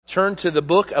turn to the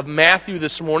book of Matthew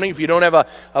this morning. If you don't have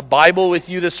a Bible with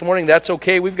you this morning, that's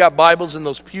okay. We've got Bibles in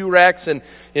those pew racks and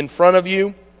in front of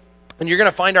you. And you're going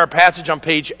to find our passage on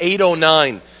page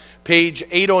 809. Page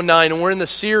 809. And we're in the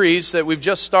series that we've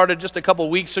just started just a couple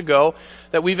weeks ago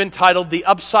that we've entitled The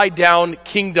Upside Down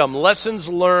Kingdom. Lessons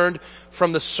learned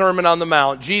from the Sermon on the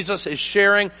Mount. Jesus is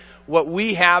sharing what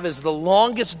we have as the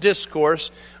longest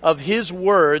discourse of His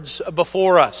words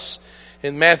before us.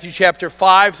 In Matthew chapter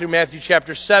 5 through Matthew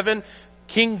chapter 7,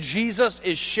 King Jesus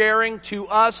is sharing to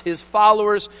us, His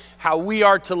followers, how we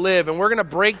are to live. And we're going to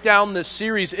break down this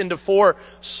series into 4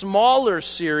 smaller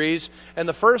series. And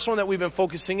the first one that we've been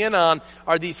focusing in on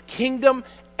are these kingdom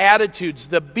attitudes,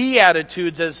 the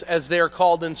Beatitudes as they are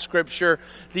called in Scripture.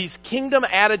 These kingdom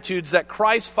attitudes that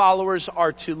Christ followers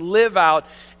are to live out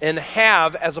and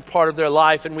have as a part of their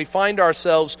life. And we find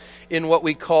ourselves in what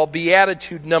we call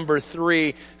Beatitude number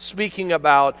 3, speaking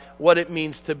about what it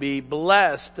means to be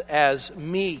blessed as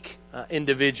meek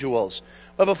individuals.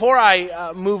 But before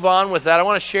I move on with that, I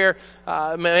want to share,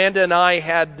 Amanda and I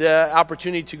had the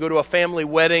opportunity to go to a family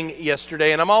wedding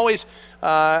yesterday, and I'm always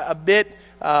a bit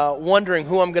wondering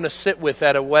who I'm going to sit with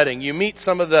at a wedding. You meet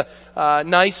some of the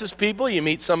nicest people, you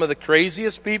meet some of the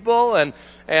craziest people, and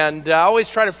I always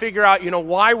try to figure out,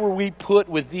 why were we put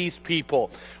with these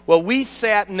people? Well, we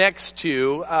sat next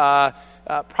to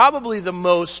probably the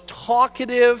most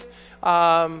talkative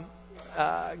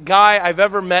guy I've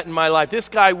ever met in my life. This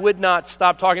guy would not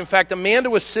stop talking. In fact, Amanda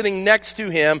was sitting next to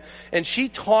him, and he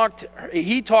talked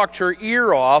her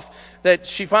ear off that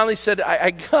she finally said, I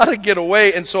got to get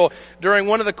away. And so during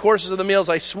one of the courses of the meals,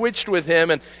 I switched with him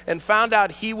and found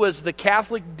out he was the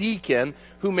Catholic deacon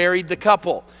who married the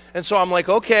couple. And so I'm like,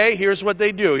 okay, here's what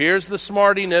they do. Here's the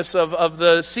smartiness of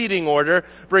the seating order.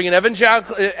 Bring an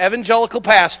evangelical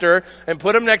pastor and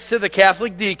put him next to the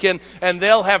Catholic deacon, and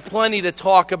they'll have plenty to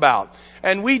talk about.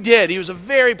 And we did. He was a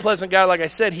very pleasant guy. Like I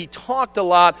said, he talked a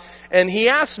lot. And he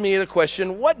asked me the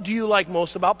question, what do you like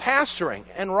most about pastoring?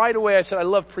 And right away I said, I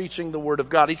love preaching the Word of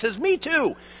God. He says, me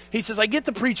too. He says, I get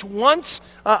to preach once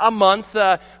a month.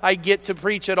 I get to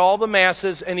preach at all the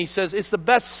masses. And he says, it's the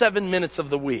best 7 minutes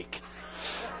of the week.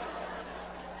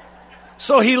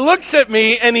 So he looks at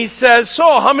me and he says,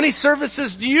 so how many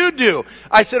services do you do?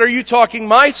 I said, are you talking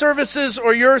my services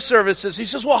or your services? He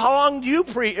says, well, how long do you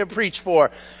preach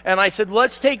for? And I said,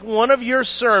 let's take one of your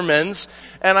sermons.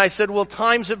 And I said, well,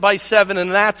 times it by 7, and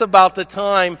that's about the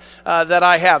time that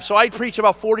I have. So I preach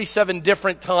about 47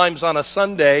 different times on a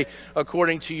Sunday,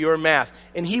 according to your math.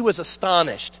 And he was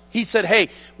astonished. He said, hey,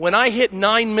 when I hit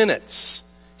 9 minutes,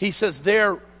 he says,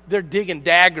 they're digging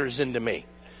daggers into me.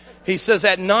 He says,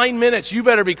 at 9 minutes, you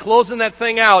better be closing that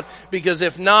thing out, because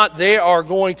if not, they are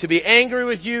going to be angry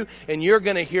with you, and you're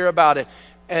going to hear about it.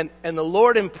 And the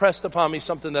Lord impressed upon me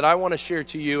something that I want to share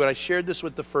to you, and I shared this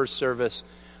with the first service.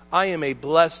 I am a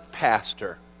blessed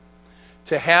pastor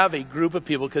to have a group of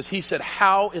people, because he said,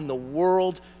 how in the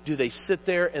world do they sit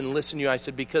there and listen to you? I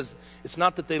said, because it's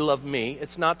not that they love me.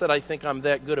 It's not that I think I'm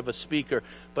that good of a speaker,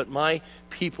 but my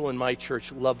people in my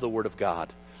church love the Word of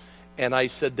God. And I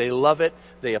said, they love it,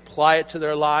 they apply it to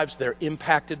their lives, they're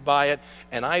impacted by it.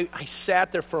 And I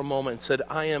sat there for a moment and said,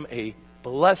 I am a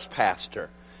blessed pastor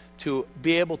to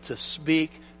be able to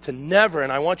speak, to never,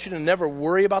 and I want you to never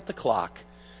worry about the clock,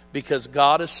 because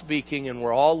God is speaking and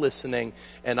we're all listening.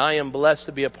 And I am blessed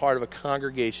to be a part of a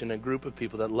congregation, a group of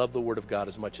people that love the Word of God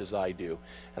as much as I do.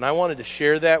 And I wanted to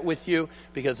share that with you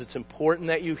because it's important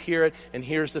that you hear it. And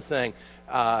here's the thing,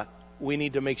 we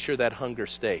need to make sure that hunger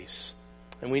stays.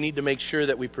 And we need to make sure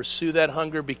that we pursue that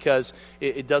hunger, because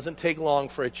it doesn't take long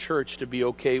for a church to be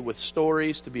okay with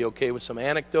stories, to be okay with some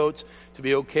anecdotes, to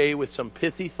be okay with some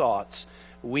pithy thoughts.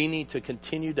 We need to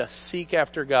continue to seek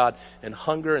after God and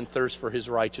hunger and thirst for His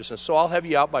righteousness. So I'll have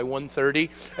you out by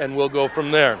 1:30, and we'll go from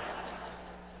there.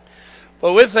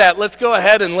 But with that, let's go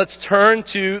ahead and let's turn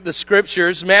to the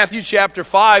Scriptures. Matthew chapter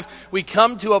 5, we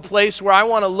come to a place where I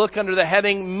want to look under the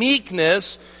heading,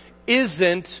 meekness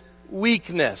isn't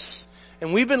weakness.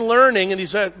 And we've been learning in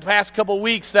these past couple of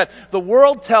weeks that the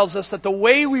world tells us that the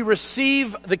way we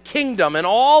receive the kingdom and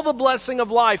all the blessing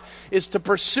of life is to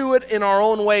pursue it in our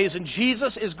own ways. And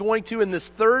Jesus is going to, in this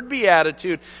third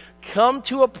beatitude, come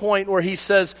to a point where He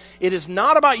says, it is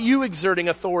not about you exerting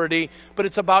authority, but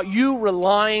it's about you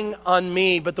relying on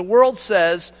me. But the world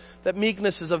says that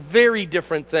meekness is a very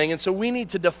different thing. And so we need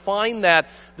to define that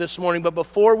this morning. But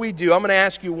before we do, I'm going to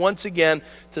ask you once again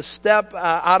to step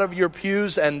out of your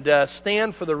pews and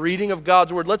stand for the reading of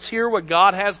God's Word. Let's hear what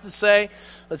God has to say.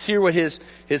 Let's hear what His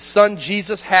Son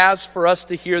Jesus has for us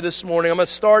to hear this morning. I'm going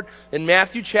to start in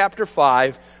Matthew chapter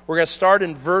 5. We're going to start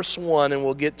in verse 1, and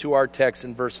we'll get to our text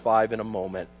in verse 5 in a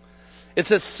moment. It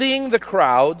says, seeing the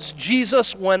crowds,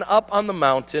 Jesus went up on the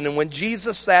mountain, and when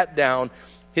Jesus sat down,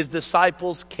 his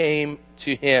disciples came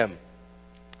to him.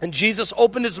 And Jesus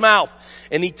opened his mouth,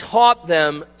 and he taught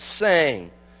them,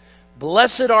 saying,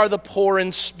 Blessed are the poor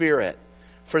in spirit,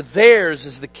 for theirs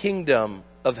is the kingdom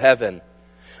of heaven.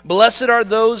 Blessed are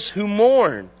those who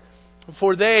mourn,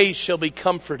 for they shall be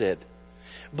comforted.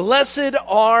 Blessed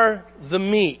are the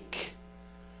meek,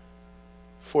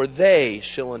 for they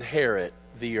shall inherit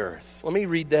the earth. Let me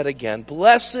read that again.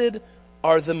 Blessed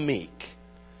are the meek,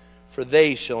 for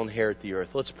they shall inherit the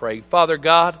earth. Let's pray. Father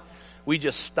God, we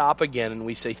just stop again and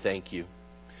we say thank you.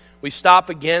 We stop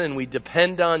again and we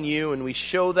depend on you, and we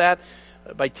show that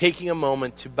by taking a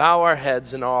moment to bow our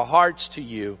heads and our hearts to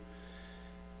you,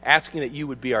 asking that you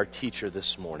would be our teacher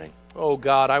this morning. Oh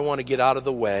God, I want to get out of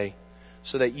the way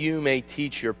so that you may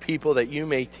teach your people, that you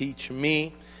may teach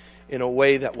me in a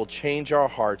way that will change our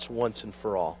hearts once and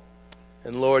for all.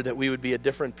 And Lord, that we would be a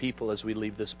different people as we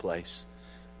leave this place.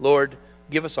 Lord,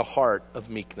 give us a heart of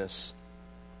meekness.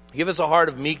 Give us a heart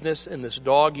of meekness in this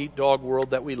dog-eat-dog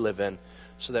world that we live in,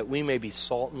 so that we may be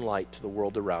salt and light to the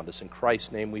world around us. In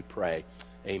Christ's name we pray.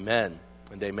 Amen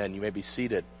and amen. You may be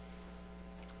seated.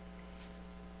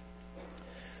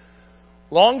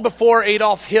 Long before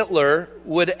Adolf Hitler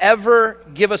would ever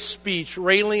give a speech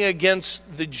railing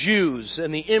against the Jews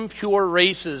and the impure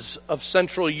races of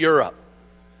Central Europe,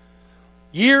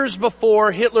 years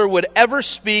before Hitler would ever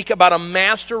speak about a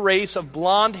master race of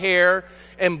blonde hair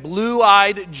and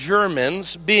blue-eyed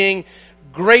Germans being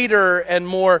greater and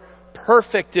more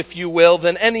perfect, if you will,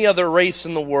 than any other race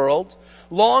in the world,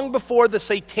 long before the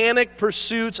satanic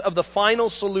pursuits of the final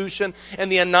solution and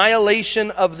the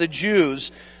annihilation of the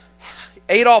Jews,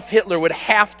 Adolf Hitler would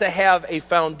have to have a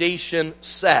foundation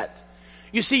set.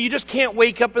 You see, you just can't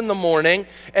wake up in the morning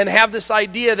and have this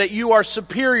idea that you are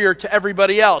superior to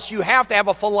everybody else. You have to have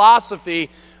a philosophy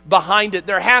behind it.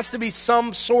 There has to be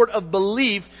some sort of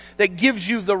belief that gives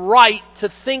you the right to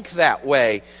think that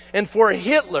way. And for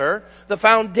Hitler, the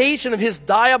foundation of his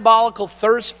diabolical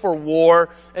thirst for war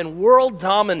and world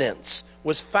dominance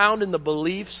was found in the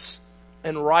beliefs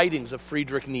and writings of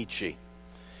Friedrich Nietzsche.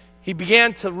 He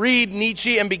began to read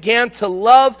Nietzsche and began to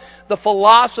love the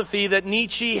philosophy that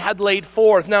Nietzsche had laid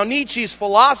forth. Now, Nietzsche's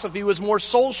philosophy was more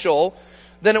social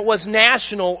than it was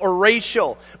national or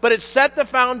racial, but it set the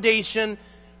foundation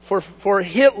for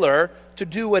Hitler to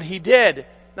do what he did.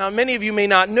 Now, many of you may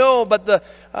not know, but the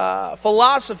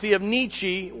philosophy of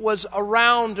Nietzsche was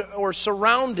around or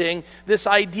surrounding this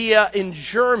idea in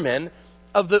German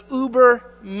of the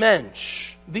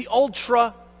Übermensch, the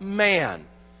ultra-man.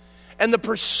 And the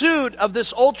pursuit of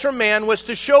this ultraman was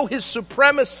to show his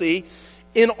supremacy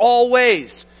in all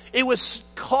ways. It was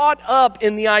caught up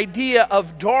in the idea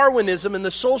of Darwinism and the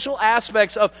social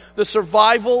aspects of the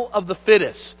survival of the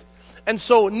fittest. And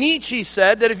so Nietzsche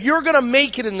said that if you're going to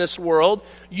make it in this world,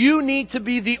 you need to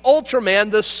be the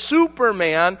ultraman, the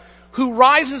superman, who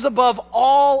rises above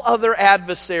all other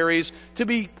adversaries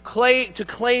to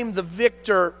claim the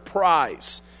victor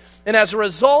prize. And as a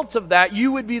result of that,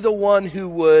 you would be the one who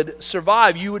would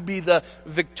survive. You would be the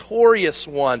victorious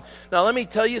one. Now, let me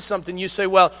tell you something. You say,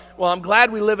 well, I'm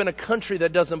glad we live in a country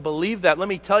that doesn't believe that. Let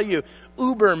me tell you,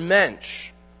 Übermensch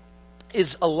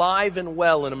is alive and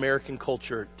well in American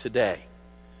culture today.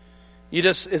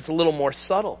 It's a little more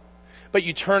subtle. But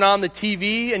you turn on the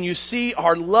TV and you see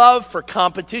our love for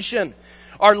competition.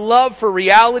 Our love for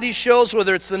reality shows,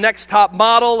 whether it's the Next Top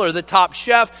Model or the Top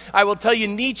Chef. I will tell you,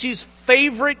 Nietzsche's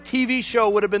favorite TV show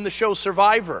would have been the show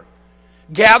Survivor.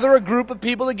 Gather a group of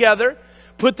people together,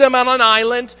 put them on an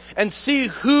island, and see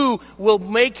who will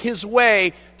make his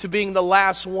way to being the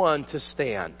last one to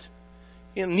stand.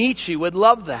 Nietzsche would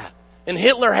love that. And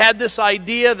Hitler had this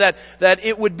idea that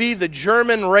it would be the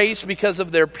German race because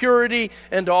of their purity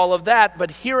and all of that.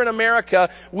 But here in America,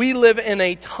 we live in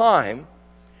a time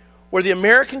where the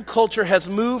American culture has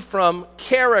moved from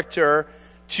character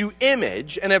to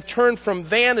image and have turned from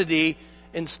vanity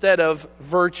instead of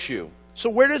virtue. So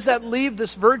where does that leave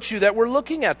this virtue that we're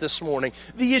looking at this morning?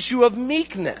 The issue of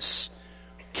meekness.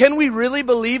 Can we really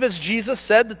believe, as Jesus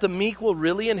said, that the meek will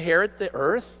really inherit the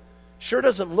earth? Sure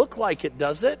doesn't look like it,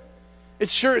 does it? It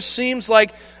sure seems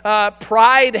like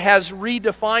pride has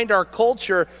redefined our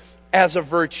culture as a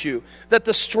virtue. That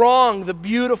the strong, the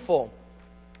beautiful,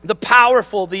 the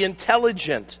powerful, the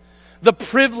intelligent, the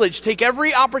privileged take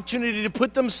every opportunity to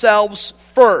put themselves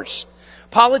first.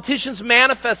 Politicians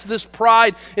manifest this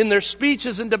pride in their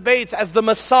speeches and debates as the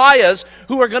messiahs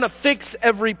who are going to fix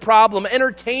every problem.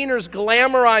 Entertainers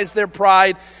glamorize their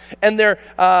pride and their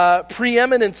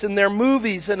preeminence in their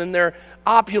movies and in their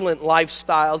opulent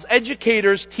lifestyles.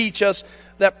 Educators teach us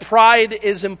that pride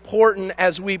is important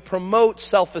as we promote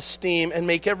self-esteem and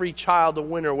make every child a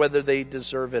winner whether they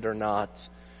deserve it or not.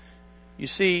 You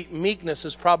see, meekness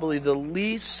is probably the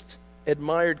least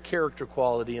admired character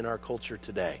quality in our culture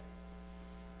today.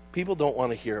 People don't want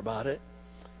to hear about it.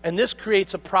 And this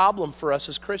creates a problem for us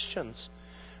as Christians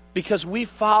because we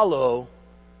follow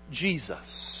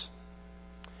Jesus.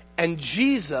 And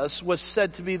Jesus was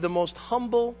said to be the most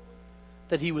humble,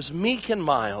 that he was meek and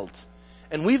mild.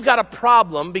 And we've got a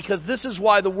problem because this is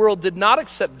why the world did not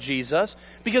accept Jesus,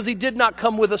 because he did not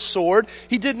come with a sword.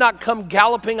 He did not come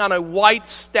galloping on a white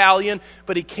stallion,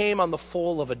 but he came on the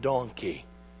foal of a donkey,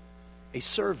 a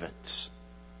servant.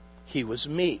 He was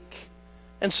meek.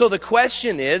 And so the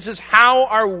question is how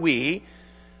are we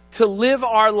to live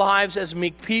our lives as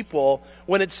meek people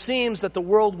when it seems that the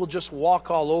world will just walk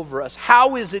all over us?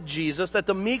 How is it, Jesus, that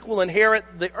the meek will inherit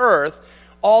the earth,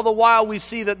 all the while we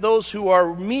see that those who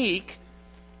are meek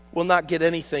will not get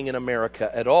anything in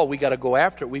America at all? We got to go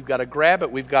after it. We've got to grab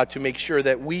it. We've got to make sure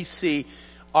that we see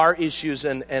our issues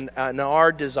and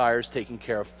our desires taken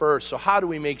care of first. So how do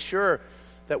we make sure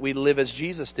that we live as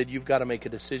Jesus did? You've got to make a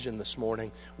decision this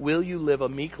morning. Will you live a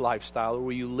meek lifestyle, or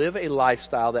will you live a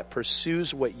lifestyle that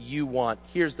pursues what you want?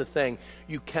 Here's the thing.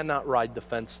 You cannot ride the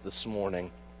fence this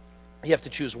morning. You have to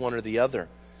choose one or the other.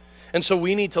 And so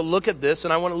we need to look at this,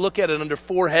 and I want to look at it under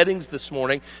 4 headings this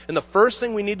morning. And the first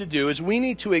thing we need to do is we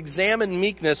need to examine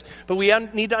meekness, but we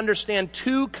need to understand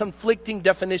 2 conflicting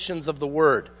definitions of the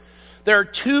word. There are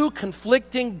 2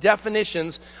 conflicting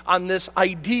definitions on this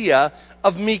idea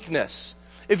of meekness.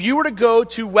 If you were to go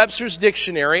to Webster's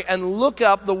dictionary and look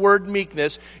up the word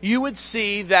meekness, you would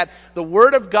see that the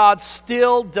Word of God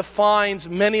still defines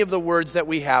many of the words that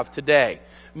we have today.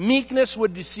 Meekness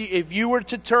would see, if you were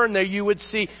to turn there, you would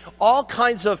see all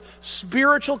kinds of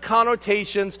spiritual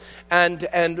connotations and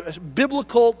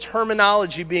biblical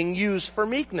terminology being used for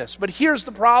meekness. But here's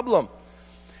the problem.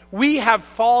 We have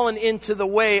fallen into the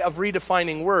way of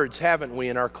redefining words, haven't we,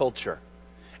 in our culture?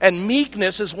 And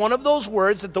meekness is one of those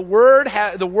words that the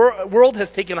world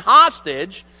has taken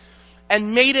hostage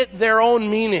and made it their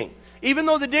own meaning. Even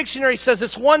though the dictionary says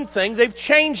it's one thing, they've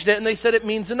changed it and they said it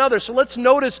means another. So let's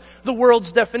notice the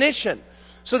world's definition.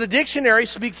 So the dictionary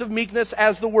speaks of meekness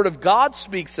as the Word of God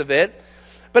speaks of it.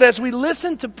 But as we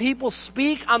listen to people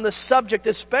speak on the subject,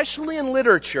 especially in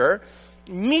literature,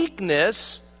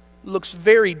 meekness looks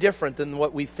very different than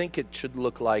what we think it should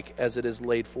look like as it is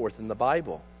laid forth in the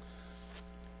Bible.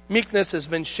 Meekness has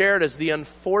been shared as the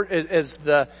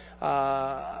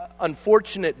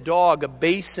unfortunate dog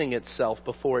abasing itself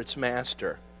before its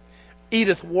master.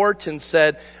 Edith Wharton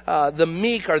said, the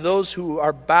meek are those who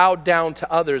are bowed down to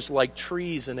others like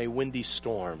trees in a windy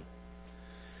storm.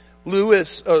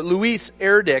 Louise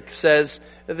Erdrich says,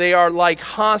 they are like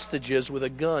hostages with a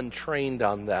gun trained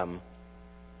on them.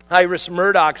 Iris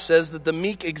Murdoch says that the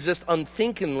meek exist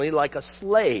unthinkingly like a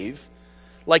slave,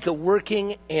 like a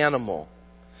working animal.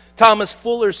 Thomas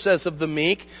Fuller says of the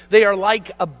meek, they are like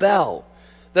a bell,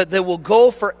 that they will go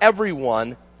for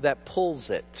everyone that pulls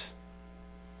it.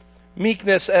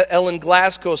 Meekness, Ellen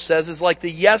Glasgow says, is like the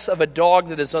yes of a dog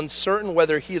that is uncertain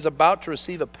whether he is about to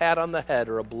receive a pat on the head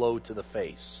or a blow to the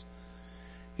face.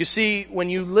 You see, when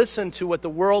you listen to what the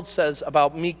world says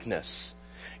about meekness,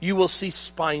 you will see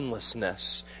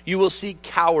spinelessness. You will see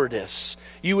cowardice.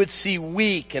 You would see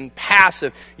weak and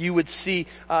passive. You would see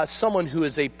someone who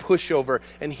is a pushover.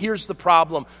 And here's the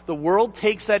problem. The world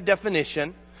takes that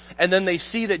definition, and then they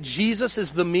see that Jesus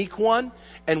is the meek one,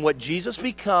 and what Jesus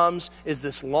becomes is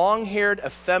this long-haired,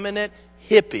 effeminate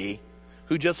hippie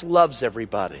who just loves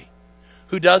everybody,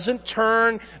 who doesn't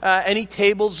turn any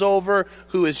tables over,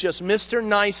 who is just Mr.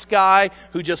 Nice Guy,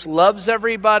 who just loves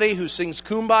everybody, who sings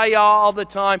Kumbaya all the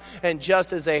time, and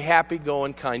just is a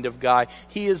happy-going kind of guy.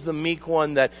 He is the meek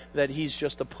one that he's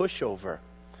just a pushover.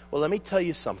 Well, let me tell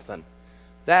you something.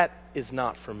 That is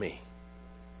not for me.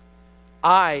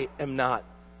 I am not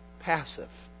passive.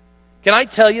 Can I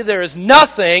tell you there is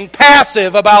nothing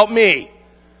passive about me?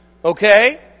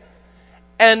 Okay?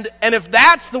 And if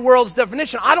that's the world's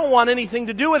definition, I don't want anything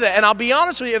to do with it. And I'll be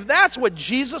honest with you, if that's what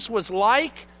Jesus was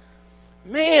like,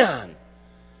 man,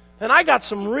 then I got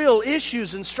some real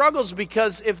issues and struggles,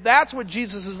 because if that's what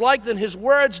Jesus is like, then his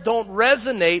words don't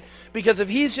resonate, because if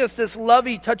he's just this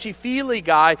lovey, touchy-feely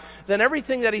guy, then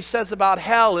everything that he says about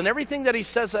hell and everything that he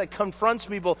says that confronts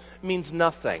people means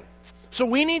nothing. So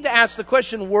we need to ask the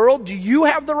question, world, do you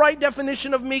have the right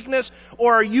definition of meekness,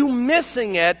 or are you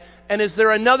missing it, and is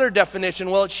there another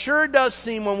definition? Well, it sure does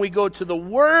seem when we go to the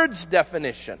Word's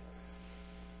definition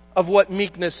of what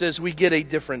meekness is, we get a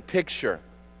different picture.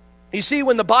 You see,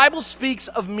 when the Bible speaks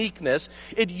of meekness,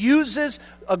 it uses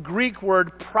a Greek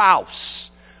word,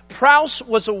 praus. Praus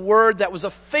was a word that was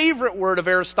a favorite word of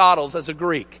Aristotle's as a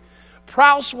Greek.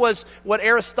 Praus was what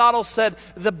Aristotle said,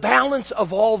 the balance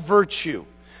of all virtue.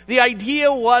 The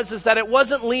idea is that it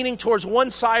wasn't leaning towards one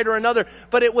side or another,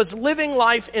 but it was living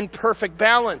life in perfect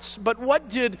balance. But what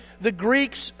did the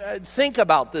Greeks think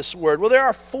about this word? Well, there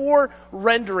are 4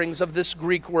 renderings of this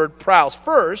Greek word praus.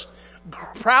 First,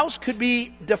 praus could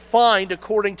be defined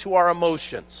according to our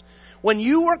emotions. When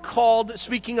you were called,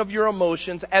 speaking of your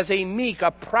emotions, as a meek,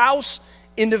 a praus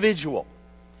individual,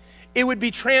 it would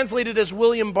be translated as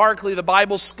William Barclay, the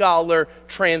Bible scholar,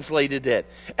 translated it.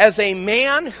 As a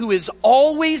man who is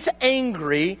always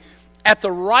angry at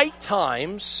the right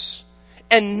times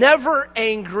and never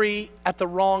angry at the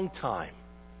wrong time.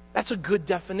 That's a good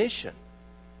definition.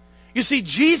 You see,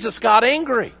 Jesus got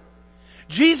angry.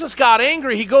 Jesus got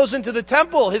angry. He goes into the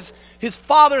temple. His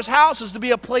father's house is to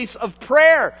be a place of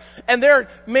prayer. And they're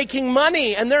making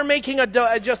money. And they're making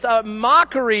just a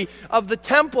mockery of the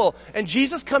temple. And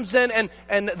Jesus comes in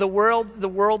and the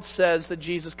world says that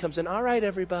Jesus comes in. All right,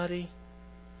 everybody.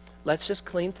 Let's just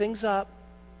clean things up.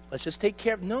 Let's just take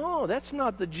care of... No, that's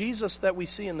not the Jesus that we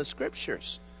see in the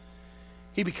Scriptures.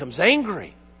 He becomes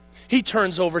angry. He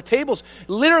turns over tables.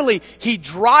 Literally, he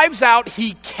drives out,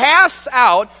 he casts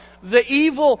out the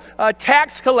evil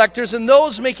tax collectors and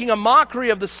those making a mockery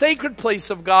of the sacred place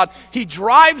of God. He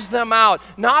drives them out,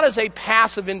 not as a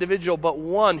passive individual, but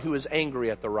one who is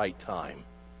angry at the right time.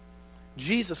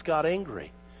 Jesus got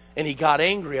angry, and he got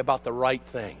angry about the right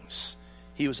things.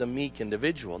 He was a meek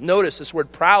individual. Notice this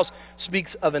word praus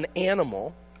speaks of an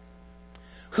animal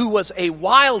who was a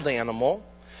wild animal,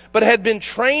 but had been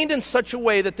trained in such a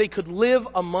way that they could live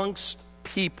amongst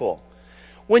people.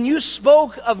 When you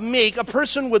spoke of meek, a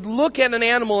person would look at an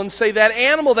animal and say, that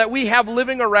animal that we have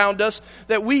living around us,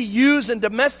 that we use in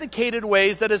domesticated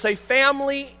ways, that is a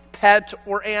family pet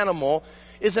or animal,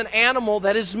 is an animal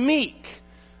that is meek.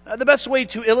 The best way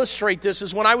to illustrate this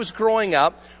is when I was growing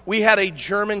up, we had a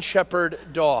German Shepherd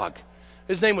dog.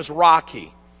 His name was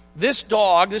Rocky. This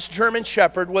dog, this German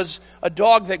Shepherd, was a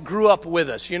dog that grew up with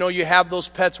us. You know, you have those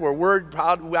pets where we're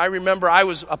proud. I remember I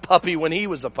was a puppy when he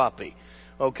was a puppy.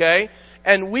 Okay?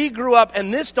 And we grew up,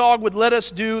 and this dog would let us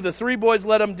do, the 3 boys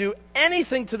let him do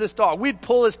anything to this dog. We'd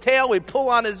pull his tail, we'd pull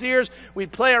on his ears,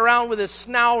 we'd play around with his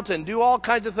snout and do all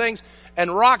kinds of things.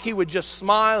 And Rocky would just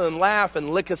smile and laugh and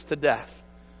lick us to death.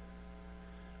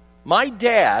 My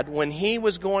dad, when he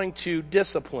was going to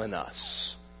discipline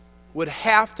us, would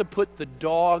have to put the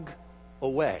dog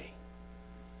away.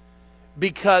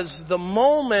 Because the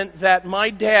moment that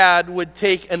my dad would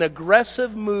take an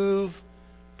aggressive move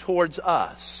towards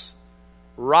us,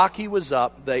 Rocky was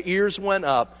up, the ears went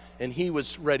up, and he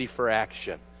was ready for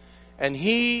action. And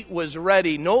he was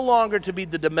ready no longer to be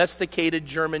the domesticated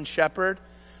German Shepherd,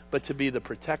 but to be the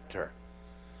protector.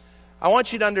 I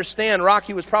want you to understand,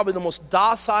 Rocky was probably the most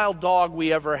docile dog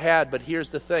we ever had, but here's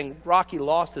the thing. Rocky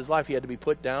lost his life. He had to be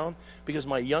put down because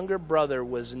my younger brother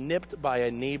was nipped by a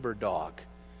neighbor dog.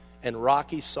 And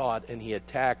Rocky saw it, and he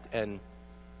attacked, and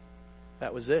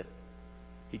that was it.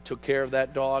 He took care of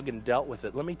that dog and dealt with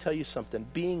it. Let me tell you something.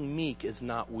 Being meek is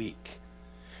not weak.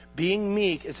 Being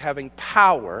meek is having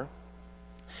power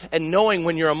and knowing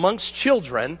when you're amongst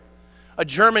children, a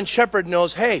German Shepherd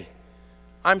knows, hey,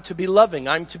 I'm to be loving,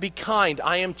 I'm to be kind,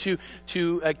 I am to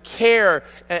care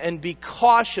and be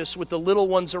cautious with the little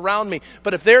ones around me.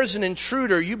 But if there's an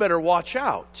intruder, you better watch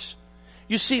out.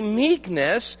 You see,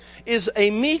 meekness is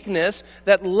a meekness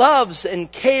that loves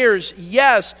and cares,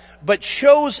 yes, but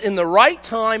shows in the right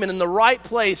time and in the right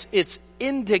place its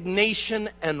indignation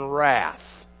and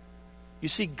wrath. You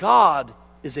see, God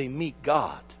is a meek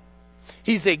God.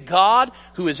 He's a God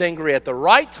who is angry at the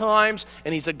right times,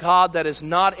 and He's a God that is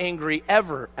not angry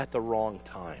ever at the wrong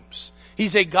times.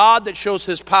 He's a God that shows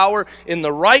His power in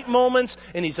the right moments,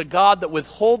 and He's a God that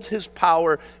withholds His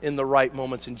power in the right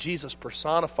moments. And Jesus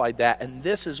personified that, and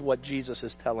this is what Jesus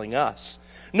is telling us.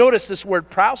 Notice this word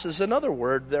praus is another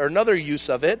word, or another use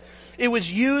of it. It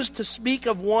was used to speak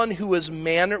of one who was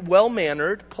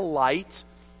well-mannered, polite,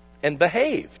 and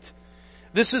behaved.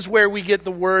 This is where we get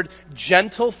the word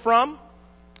gentle from.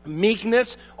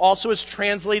 Meekness also is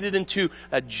translated into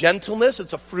gentleness.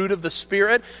 It's a fruit of the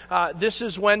Spirit. This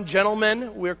is when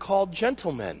gentlemen, we're called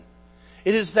gentlemen.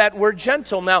 It is that we're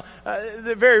gentle. Now,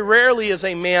 very rarely is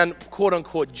a man, quote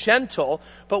unquote, gentle,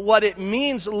 but what it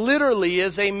means literally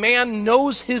is a man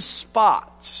knows his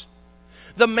spots.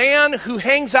 The man who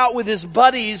hangs out with his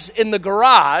buddies in the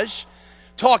garage,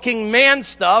 talking man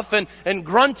stuff and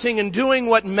grunting and doing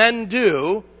what men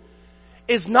do,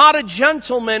 is not a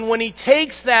gentleman when he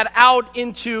takes that out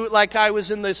into, like I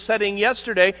was in the setting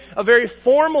yesterday, a very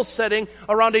formal setting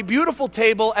around a beautiful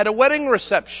table at a wedding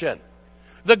reception.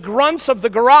 The grunts of the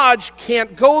garage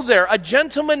can't go there. A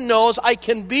gentleman knows I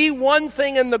can be one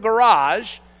thing in the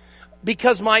garage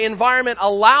because my environment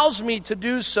allows me to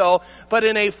do so, but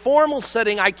in a formal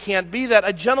setting I can't be that.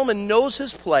 A gentleman knows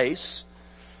his place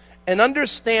and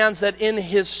understands that in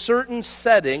his certain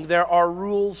setting there are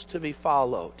rules to be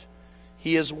followed.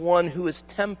 He is one who is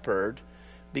tempered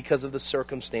because of the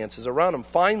circumstances around him.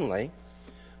 Finally,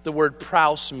 the word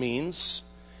praus means,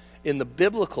 in the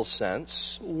biblical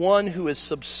sense, one who is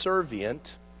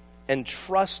subservient and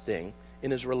trusting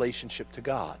in his relationship to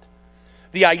God.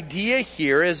 The idea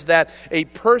here is that a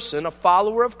person, a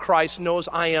follower of Christ, knows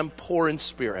I am poor in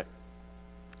spirit.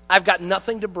 I've got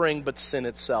nothing to bring but sin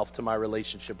itself to my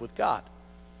relationship with God.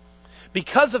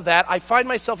 Because of that, I find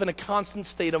myself in a constant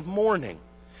state of mourning.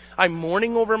 I'm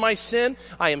mourning over my sin.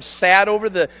 I am sad over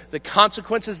the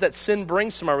consequences that sin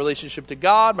brings to my relationship to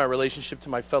God, my relationship to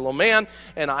my fellow man,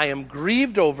 and I am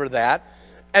grieved over that.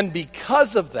 And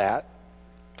because of that,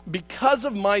 because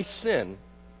of my sin,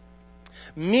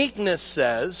 meekness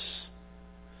says,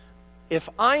 if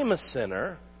I'm a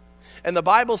sinner, and the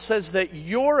Bible says that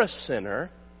you're a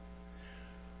sinner,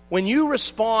 when you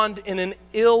respond in an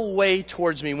ill way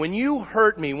towards me, when you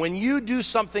hurt me, when you do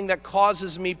something that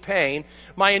causes me pain,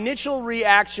 my initial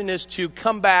reaction is to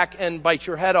come back and bite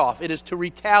your head off. It is to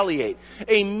retaliate.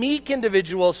 A meek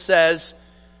individual says,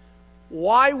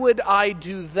 why would I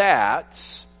do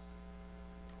that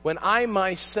when I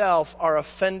myself are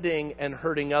offending and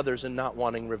hurting others and not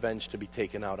wanting revenge to be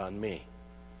taken out on me?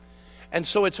 And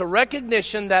so it's a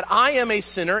recognition that I am a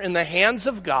sinner in the hands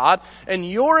of God, and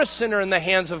you're a sinner in the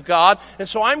hands of God, and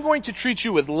so I'm going to treat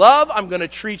you with love, I'm going to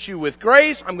treat you with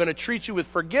grace, I'm going to treat you with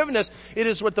forgiveness. It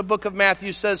is what the book of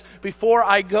Matthew says, before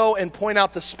I go and point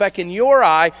out the speck in your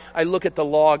eye, I look at the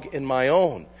log in my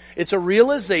own. It's a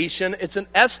realization, it's an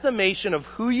estimation of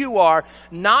who you are,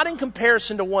 not in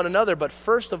comparison to one another, but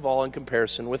first of all in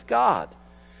comparison with God.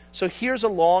 So here's a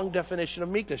long definition of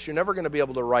meekness. You're never going to be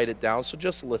able to write it down, so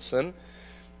just listen.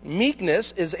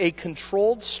 Meekness is a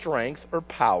controlled strength or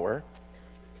power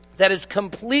that is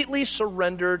completely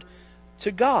surrendered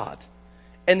to God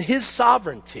and His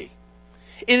sovereignty.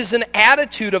 It is an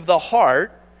attitude of the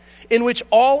heart in which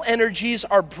all energies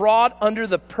are brought under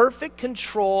the perfect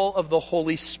control of the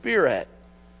Holy Spirit.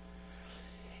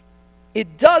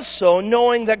 It does so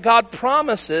knowing that God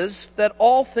promises that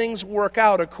all things work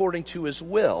out according to His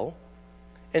will,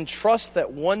 and trust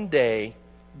that one day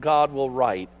God will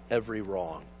right every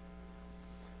wrong.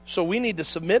 So we need to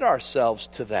submit ourselves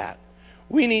to that.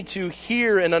 We need to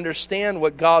hear and understand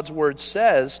what God's Word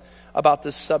says about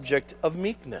this subject of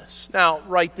meekness. Now,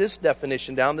 write this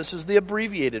definition down. This is the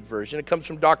abbreviated version. It comes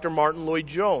from Dr. Martin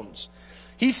Lloyd-Jones.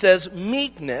 He says,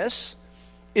 meekness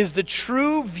is the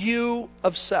true view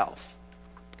of self.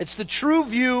 It's the true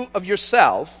view of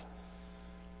yourself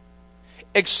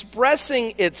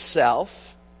expressing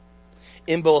itself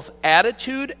in both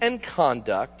attitude and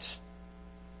conduct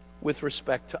with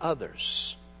respect to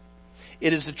others.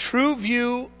 It is a true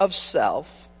view of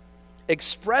self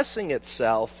expressing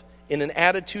itself in an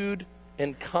attitude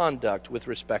and conduct with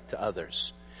respect to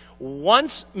others.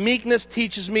 Once meekness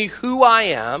teaches me who I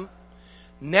am,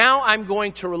 now I'm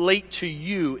going to relate to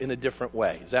you in a different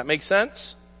way. Does that make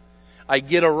sense? I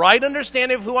get a right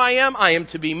understanding of who I am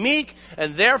to be meek,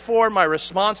 and therefore my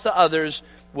response to others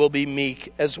will be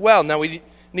meek as well. Now we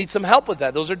need some help with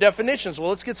that. Those are definitions. Well,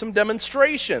 let's get some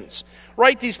demonstrations.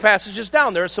 Write these passages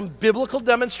down. There are some biblical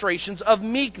demonstrations of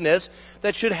meekness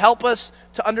that should help us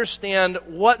to understand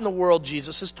what in the world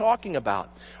Jesus is talking about.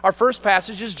 Our first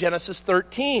passage is Genesis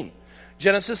 13.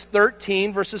 Genesis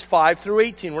 13, verses 5 through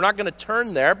 18. We're not going to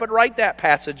turn there, but write that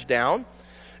passage down.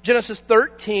 Genesis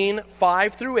 13,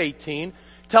 5 through 18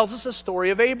 tells us a story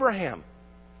of Abraham.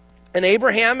 And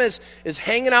Abraham is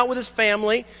hanging out with his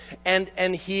family, and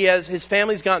his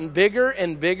family's gotten bigger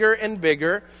and bigger and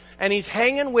bigger, and he's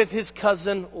hanging with his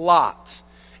cousin Lot.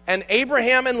 And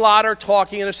Abraham and Lot are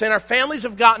talking, and they're saying, our families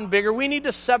have gotten bigger, we need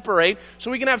to separate so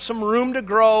we can have some room to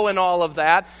grow and all of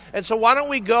that. And so why don't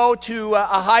we go to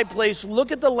a high place,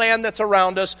 look at the land that's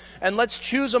around us, and let's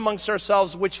choose amongst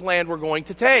ourselves which land we're going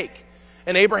to take.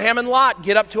 And Abraham and Lot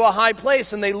get up to a high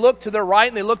place, and they look to the right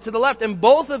and they look to the left, and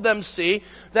both of them see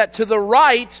that to the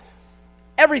right,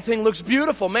 everything looks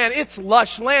beautiful. Man, it's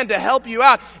lush land. To help you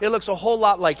out, it looks a whole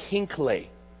lot like Hinckley,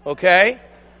 okay?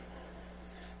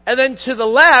 And then to the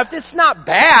left, it's not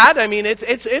bad. I mean,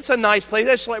 it's a nice place.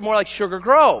 It's like more like Sugar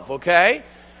Grove, okay?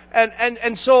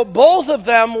 And so both of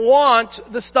them want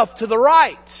the stuff to the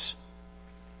right.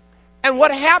 And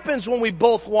what happens when we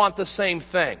both want the same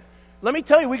thing? Let me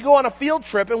tell you, we go on a field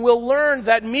trip and we'll learn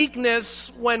that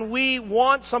meekness, when we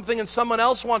want something and someone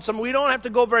else wants something, we don't have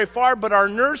to go very far but our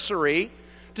nursery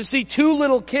to see two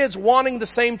little kids wanting the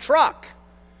same truck.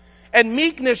 And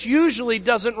meekness usually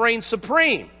doesn't reign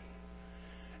supreme.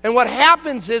 And what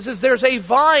happens is there's a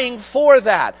vying for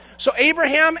that. So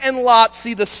Abraham and Lot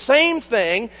see the same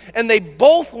thing, and they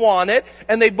both want it,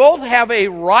 and they both have a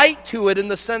right to it in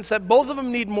the sense that both of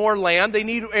them need more land. They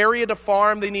need area to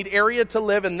farm. They need area to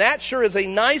live, and that sure is a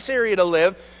nice area to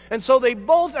live. And so they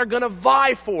both are going to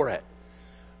vie for it.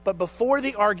 But before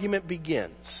the argument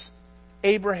begins,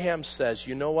 Abraham says,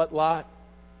 you know what, Lot?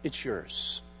 It's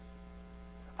yours.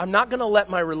 I'm not going to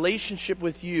let my relationship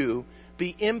with you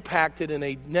be impacted in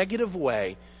a negative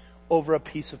way over a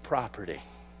piece of property.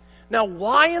 Now,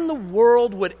 why in the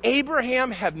world would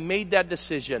Abraham have made that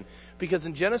decision? Because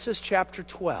in Genesis chapter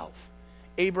 12,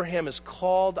 Abraham is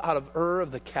called out of Ur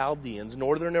of the Chaldeans,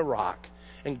 northern Iraq,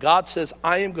 and God says,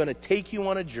 I am going to take you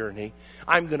on a journey,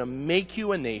 I'm going to make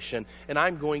you a nation, and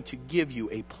I'm going to give you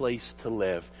a place to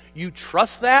live. You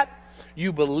trust that?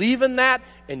 You believe in that,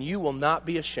 and you will not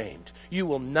be ashamed. You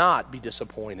will not be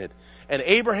disappointed. And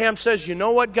Abraham says, you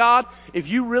know what, God? If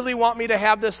you really want me to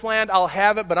have this land, I'll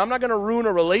have it, but I'm not going to ruin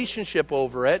a relationship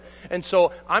over it. And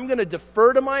so I'm going to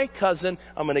defer to my cousin.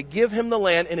 I'm going to give him the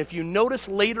land. And if you notice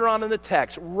later on in the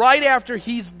text, right after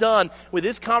he's done with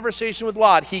his conversation with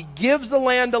Lot, he gives the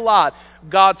land to Lot.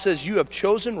 God says, you have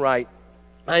chosen right.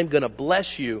 I'm going to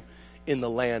bless you in the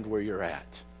land where you're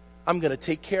at. I'm going to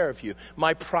take care of you.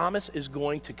 My promise is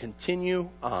going to continue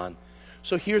on.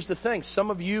 So here's the thing.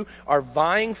 Some of you are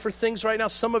vying for things right now.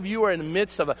 Some of you are in the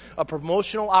midst of a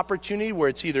promotional opportunity where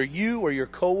it's either you or your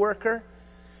coworker.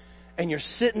 And you're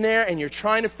sitting there and you're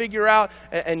trying to figure out,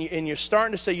 and you're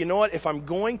starting to say, you know what, if I'm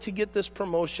going to get this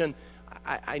promotion,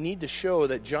 I need to show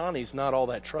that Johnny's not all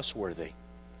that trustworthy.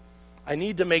 I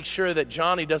need to make sure that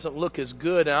Johnny doesn't look as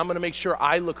good, and I'm going to make sure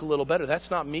I look a little better.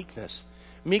 That's not meekness.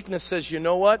 Meekness says, you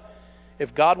know what?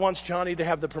 If God wants Johnny to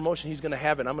have the promotion, he's going to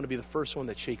have it. I'm going to be the first one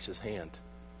that shakes his hand.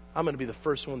 I'm going to be the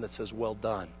first one that says, well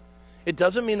done. It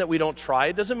doesn't mean that we don't try.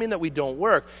 It doesn't mean that we don't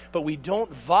work. But we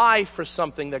don't vie for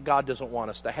something that God doesn't want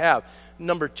us to have.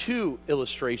 Number 2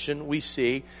 illustration we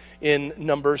see in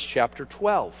Numbers chapter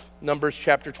 12. Numbers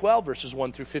chapter 12, verses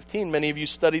 1 through 15. Many of you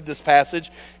studied this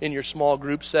passage in your small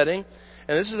group setting.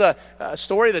 And this is a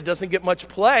story that doesn't get much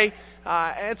play.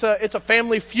 It's a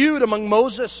family feud among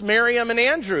Moses, Miriam, and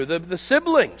Andrew, the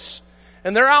siblings.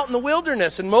 And they're out in the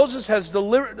wilderness. And Moses has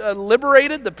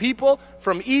liberated the people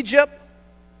from Egypt.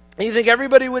 And you think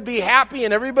everybody would be happy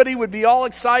and everybody would be all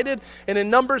excited. And in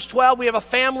Numbers 12, we have a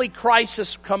family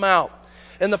crisis come out.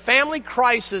 And the family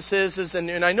crisis is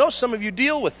and I know some of you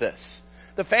deal with this.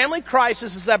 The family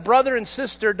crisis is that brother and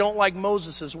sister don't like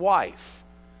Moses' wife.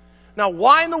 Now,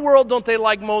 why in the world don't they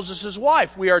like Moses'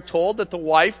 wife? We are told that the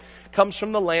wife comes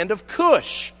from the land of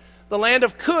Cush. The land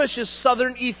of Cush is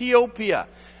southern Ethiopia.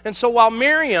 And so while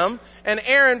Miriam and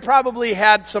Aaron probably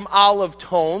had some olive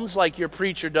tones like your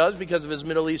preacher does because of his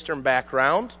Middle Eastern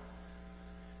background,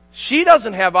 she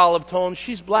doesn't have olive tones,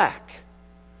 she's black.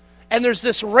 And there's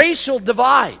this racial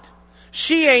divide.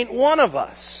 She ain't one of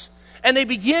us. And they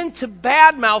begin to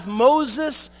badmouth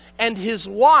Moses and his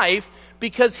wife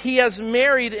because he has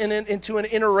married into an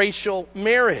interracial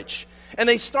marriage. And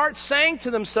they start saying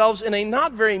to themselves in a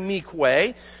not very meek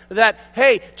way that,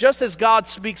 hey, just as God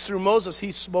speaks through Moses,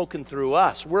 he's spoken through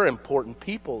us. We're important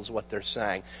people is what they're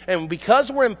saying. And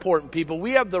because we're important people,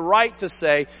 we have the right to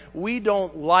say we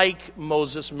don't like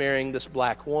Moses marrying this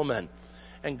black woman.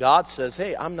 And God says,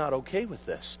 hey, I'm not okay with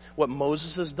this. What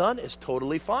Moses has done is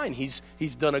totally fine. He's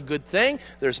done a good thing.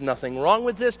 There's nothing wrong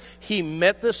with this. He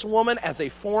met this woman as a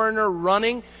foreigner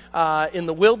running in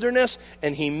the wilderness,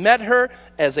 and he met her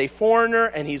as a foreigner,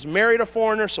 and he's married a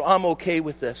foreigner, so I'm okay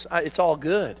with this. It's all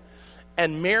good.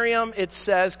 And Miriam, it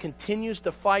says, continues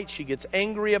to fight. She gets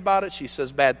angry about it. She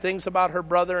says bad things about her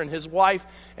brother and his wife,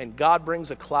 and God brings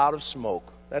a cloud of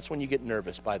smoke. That's when you get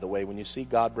nervous, by the way, when you see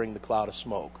God bring the cloud of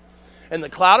smoke. And the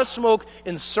cloud of smoke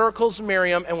encircles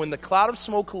Miriam, and when the cloud of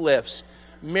smoke lifts,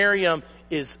 Miriam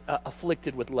is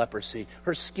afflicted with leprosy.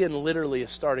 Her skin literally is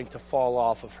starting to fall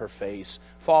off of her face,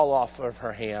 fall off of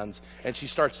her hands, and she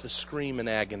starts to scream in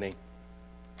agony.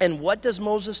 And what does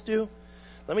Moses do?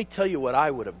 Let me tell you what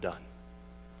I would have done.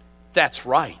 That's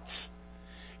right.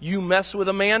 You mess with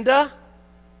Amanda,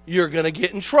 you're going to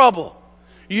get in trouble.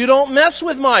 You don't mess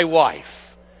with my wife.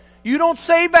 You don't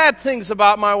say bad things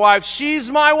about my wife. She's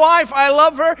my wife. I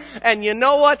love her. And you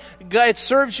know what? It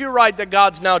serves you right that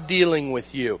God's now dealing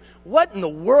with you. What in the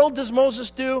world does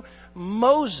Moses do?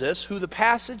 Moses, who the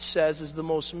passage says is the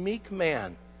most meek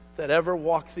man that ever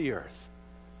walked the earth.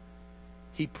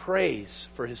 He prays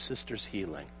for his sister's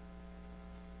healing.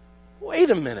 Wait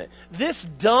a minute. This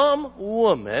dumb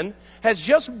woman has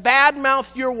just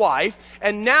badmouthed your wife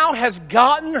and now has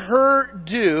gotten her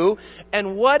due.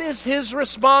 And what is his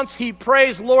response? He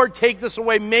prays, Lord, take this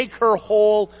away. Make her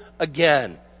whole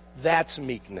again. That's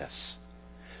meekness.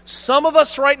 Some of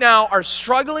us right now are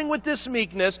struggling with this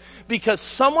meekness because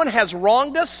someone has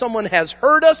wronged us, someone has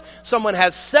hurt us, someone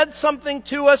has said something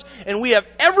to us, and we have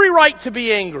every right to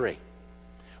be angry.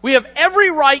 We have every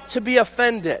right to be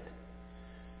offended.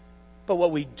 But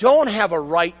what we don't have a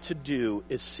right to do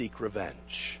is seek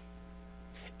revenge.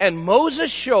 And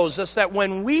Moses shows us that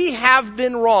when we have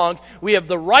been wronged, we have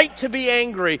the right to be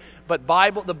angry. But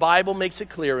the Bible makes it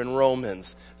clear in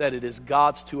Romans that it is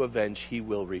God's to avenge, he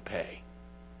will repay.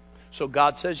 So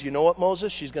God says, you know what,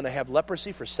 Moses? She's going to have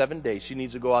leprosy for 7 days. She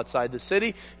needs to go outside the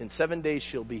city. In 7 days,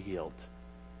 she'll be healed.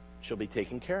 She'll be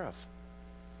taken care of.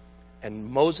 And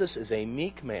Moses is a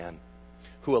meek man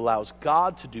who allows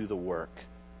God to do the work.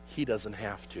 He doesn't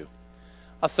have to.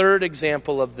 A third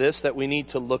example of this that we need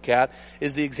to look at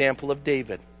is the example of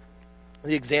David.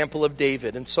 The example of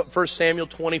David. In 1 Samuel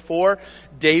 24,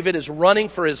 David is running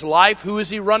for his life. Who is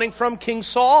he running from? King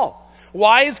Saul.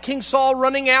 Why is King Saul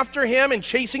running after him and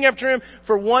chasing after him?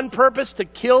 For one purpose, to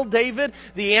kill David.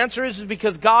 The answer is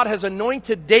because God has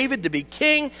anointed David to be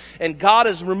king, and God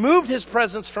has removed his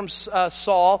presence from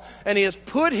Saul, and he has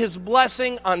put his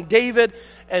blessing on David,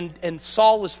 and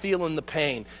Saul was feeling the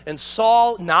pain. And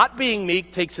Saul, not being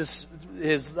meek, takes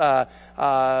his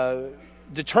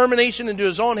determination into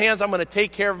his own hands. I'm going to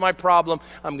take care of my problem.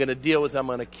 I'm going to deal with it. I'm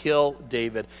going to kill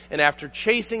David. And after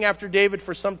chasing after David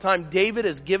for some time, David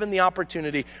is given the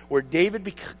opportunity where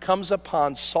David comes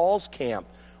upon Saul's camp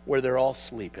where they're all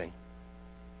sleeping.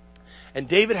 And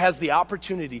David has the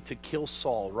opportunity to kill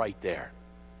Saul right there.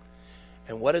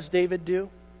 And what does David do?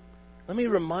 Let me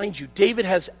remind you, David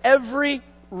has every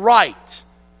right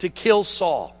to kill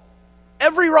Saul.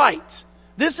 Every right.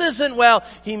 This isn't, well,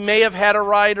 he may have had a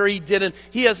right or he didn't.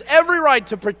 He has every right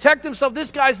to protect himself.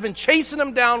 This guy's been chasing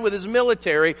him down with his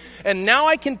military, and now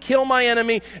I can kill my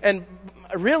enemy, and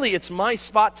really it's my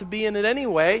spot to be in it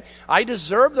anyway. I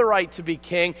deserve the right to be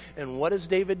king. And what does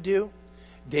David do?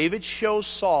 David shows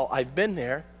Saul, I've been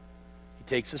there. He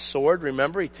takes his sword,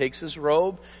 remember, he takes his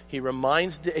robe. He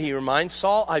reminds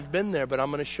Saul, I've been there, but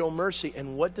I'm going to show mercy.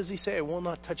 And what does he say? I will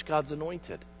not touch God's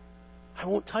anointed. I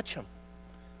won't touch him.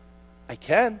 I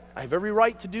can. I have every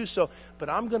right to do so, but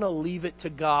I'm going to leave it to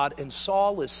God, and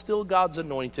Saul is still God's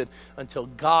anointed until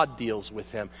God deals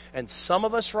with him. And some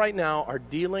of us right now are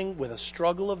dealing with a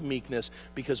struggle of meekness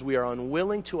because we are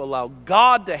unwilling to allow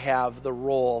God to have the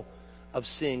role of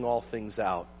seeing all things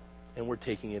out, and we're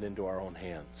taking it into our own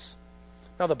hands.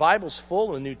 Now, the Bible's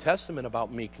full in the New Testament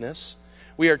about meekness.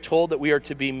 We are told that we are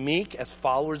to be meek as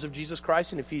followers of Jesus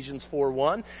Christ in Ephesians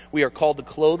 4:1. We are called to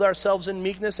clothe ourselves in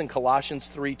meekness in Colossians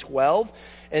 3:12.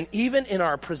 And even in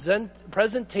our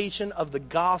presentation of the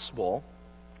gospel,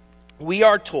 we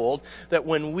are told that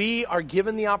when we are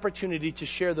given the opportunity to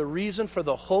share the reason for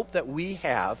the hope that we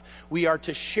have, we are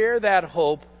to share that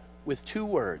hope with two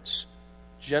words: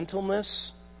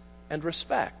 gentleness and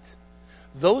respect.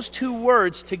 Those two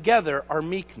words together are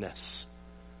meekness.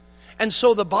 And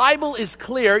so the Bible is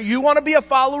clear. You want to be a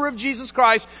follower of Jesus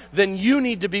Christ, then you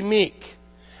need to be meek.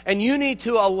 And you need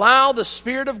to allow the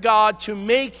Spirit of God to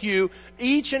make you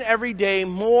each and every day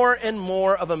more and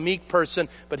more of a meek person.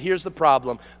 But here's the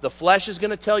problem. The flesh is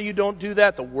going to tell you don't do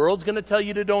that. The world's going to tell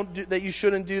you that you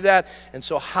shouldn't do that. And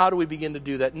so how do we begin to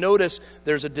do that? Notice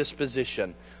there's a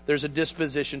disposition. There's a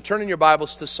disposition. Turn in your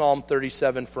Bibles to Psalm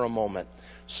 37 for a moment.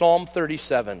 Psalm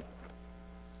 37.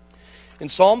 In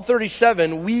Psalm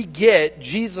 37, we get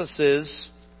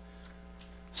Jesus's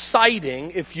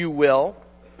citing, if you will,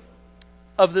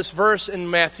 of this verse in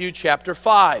Matthew chapter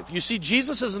 5. You see,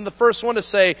 Jesus isn't the first one to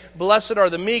say, "Blessed are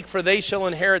the meek, for they shall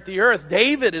inherit the earth."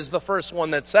 David is the first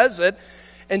one that says it,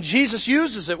 and Jesus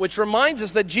uses it, which reminds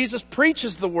us that Jesus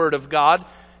preaches the Word of God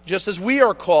just as we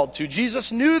are called to.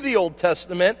 Jesus knew the Old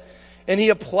Testament, and he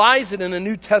applies it in a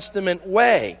New Testament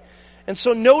way. And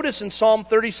so notice in Psalm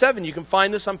 37, you can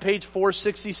find this on page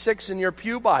 466 in your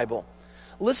Pew Bible.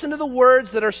 Listen to the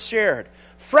words that are shared.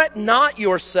 "Fret not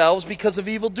yourselves because of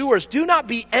evildoers. Do not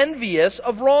be envious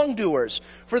of wrongdoers,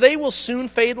 for they will soon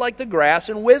fade like the grass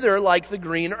and wither like the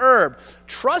green herb.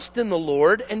 Trust in the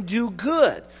Lord and do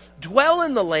good. Dwell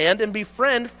in the land and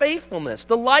befriend faithfulness.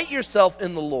 Delight yourself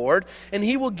in the Lord, and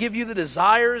he will give you the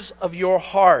desires of your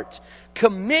heart.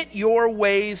 Commit your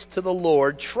ways to the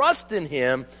Lord. Trust in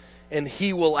him, and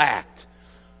he will act."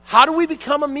 How do we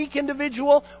become a meek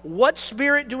individual? What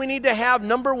spirit do we need to have?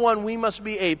 Number one, we must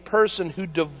be a person who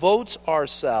devotes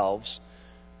ourselves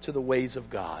to the ways of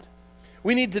God.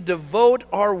 We need to devote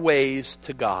our ways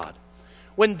to God.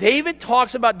 When David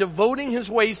talks about devoting his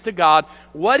ways to God,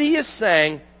 what he is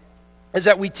saying is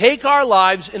that we take our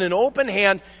lives in an open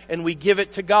hand and we give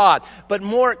it to God. But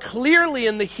more clearly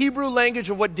in the Hebrew language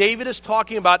of what David is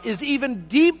talking about is even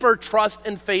deeper trust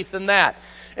and faith in that.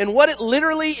 And what it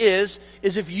literally is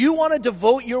if you want to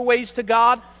devote your ways to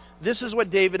God, this is what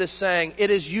David is saying. It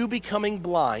is you becoming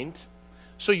blind.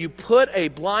 So you put a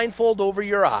blindfold over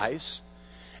your eyes,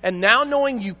 and now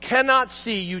knowing you cannot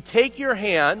see, you take your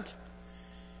hand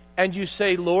and you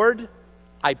say, Lord,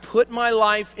 I put my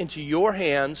life into your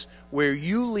hands. Where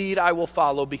you lead, I will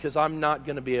follow, because I'm not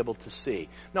going to be able to see.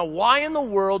 Now, why in the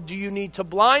world do you need to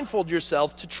blindfold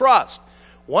yourself to trust?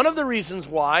 One of the reasons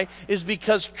why is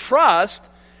because trust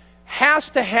has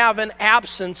to have an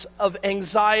absence of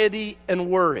anxiety and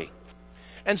worry.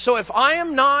 And so if I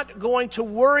am not going to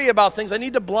worry about things, I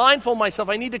need to blindfold myself.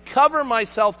 I need to cover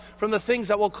myself from the things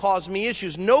that will cause me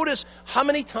issues. Notice how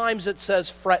many times it says,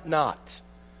 fret not.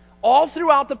 All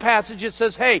throughout the passage it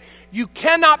says, hey, you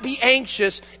cannot be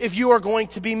anxious if you are going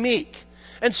to be meek.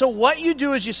 And so what you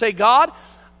do is you say, God,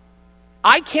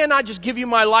 I cannot just give you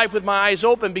my life with my eyes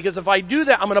open, because if I do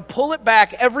that, I'm going to pull it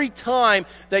back every time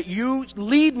that you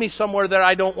lead me somewhere that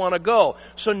I don't want to go.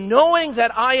 So knowing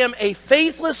that I am a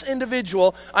faithless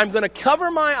individual, I'm going to cover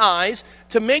my eyes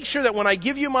to make sure that when I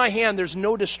give you my hand, there's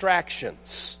no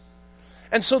distractions.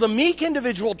 And so the meek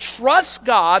individual trusts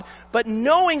God, but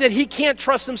knowing that he can't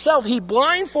trust himself, he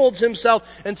blindfolds himself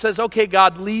and says, okay,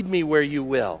 God, lead me where you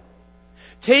will.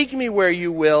 Take me where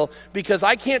you will, because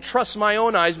I can't trust my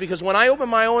own eyes, because when I open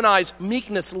my own eyes,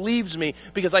 meekness leaves me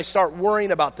because I start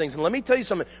worrying about things. And let me tell you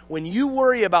something, when you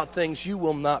worry about things, you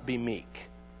will not be meek.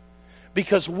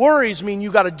 Because worries mean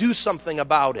you got to do something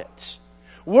about it.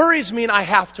 Worries mean I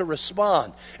have to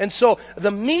respond. And so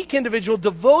the meek individual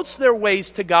devotes their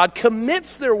ways to God,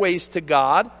 commits their ways to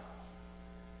God,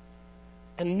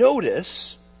 and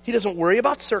notice, he doesn't worry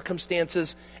about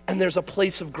circumstances, and there's a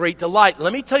place of great delight.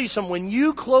 Let me tell you something. When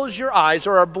you close your eyes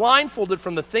or are blindfolded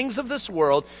from the things of this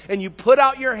world and you put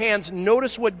out your hands,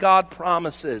 notice what God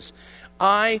promises.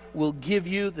 I will give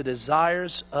you the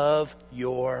desires of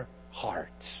your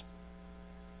heart.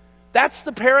 That's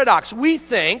the paradox. We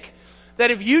think that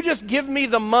if you just give me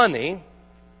the money,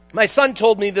 my son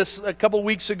told me this a couple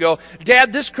weeks ago,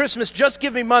 Dad, this Christmas, just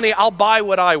give me money, I'll buy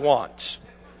what I want.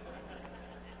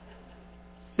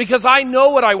 Because I know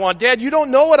what I want. Dad, you don't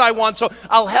know what I want, so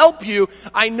I'll help you.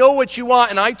 I know what you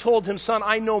want. And I told him, son,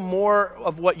 I know more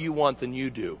of what you want than you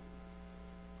do.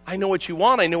 I know what you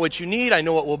want. I know what you need. I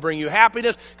know what will bring you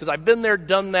happiness, because I've been there,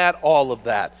 done that, all of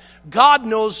that. God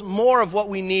knows more of what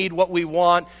we need, what we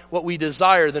want, what we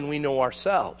desire than we know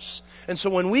ourselves. And so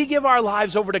when we give our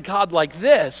lives over to God like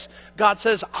this, God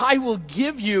says, I will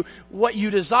give you what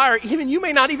you desire. Even you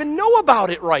may not even know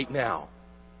about it right now.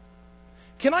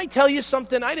 Can I tell you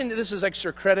something? This is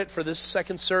extra credit for this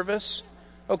second service,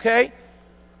 okay?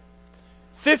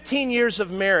 15 years of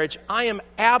marriage, I am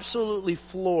absolutely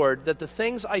floored that the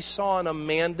things I saw in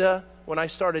Amanda when I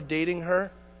started dating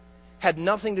her had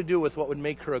nothing to do with what would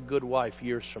make her a good wife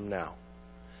years from now.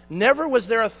 Never was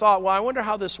there a thought, well, I wonder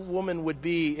how this woman would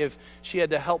be if she had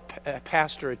to help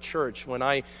pastor a church when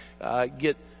I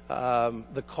get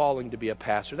the calling to be a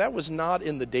pastor. That was not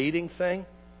in the dating thing.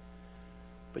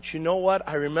 But you know what?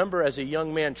 I remember as a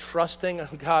young man trusting,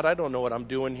 God, I don't know what I'm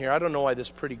doing here. I don't know why this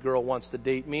pretty girl wants to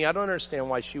date me. I don't understand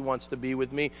why she wants to be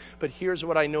with me. But here's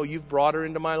what I know. You've brought her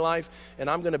into my life, and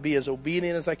I'm going to be as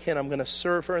obedient as I can. I'm going to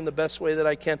serve her in the best way that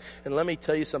I can. And let me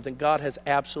tell you something. God has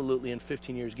absolutely, in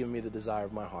 15 years, given me the desire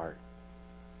of my heart.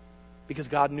 Because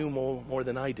God knew more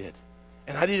than I did.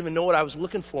 And I didn't even know what I was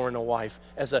looking for in a wife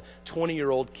as a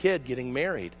 20-year-old kid getting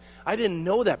married. I didn't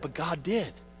know that, but God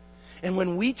did. And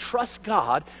when we trust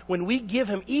God, when we give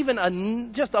him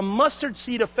even just a mustard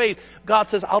seed of faith, God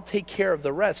says, I'll take care of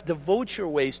the rest. Devote your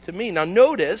ways to me. Now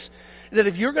notice that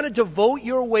if you're going to devote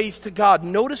your ways to God,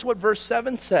 notice what verse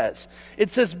 7 says.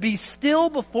 It says, be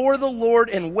still before the Lord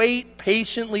and wait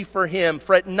patiently for him.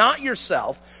 Fret not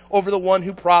yourself over the one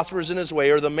who prospers in his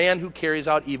way or the man who carries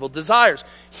out evil desires.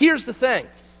 Here's the thing.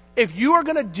 If you are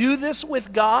going to do this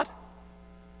with God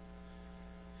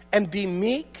and be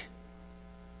meek,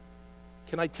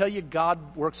 can I tell you,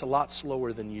 God works a lot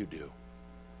slower than you do.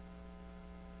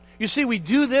 You see, we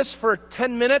do this for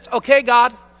 10 minutes. Okay,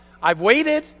 God, I've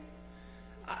waited.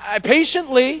 I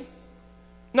patiently.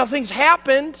 Nothing's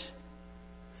happened.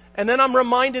 And then I'm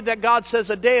reminded that God says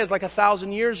a day is like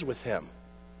 1,000 years with him.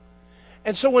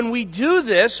 And so when we do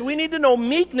this, we need to know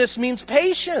meekness means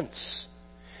patience.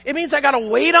 It means I got to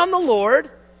wait on the Lord,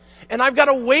 and I've got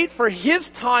to wait for His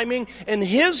timing and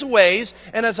His ways.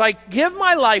 And as I give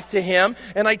my life to Him,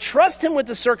 and I trust Him with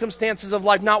the circumstances of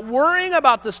life, not worrying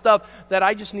about the stuff that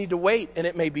I just need to wait. And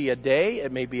it may be a day,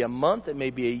 it may be a month, it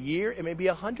may be a year, it may be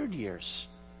 100 years.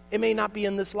 It may not be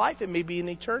in this life, it may be in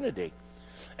eternity.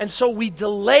 And so we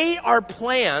delay our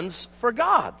plans for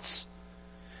God's.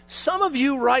 Some of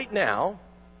you right now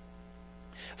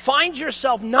find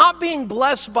yourself not being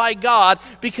blessed by God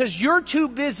because you're too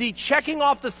busy checking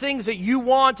off the things that you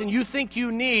want and you think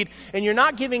you need, and you're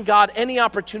not giving God any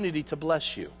opportunity to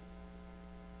bless you.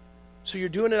 So you're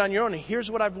doing it on your own. And here's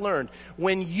what I've learned.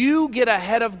 When you get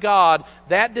ahead of God,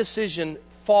 that decision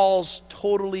falls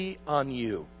totally on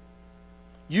you.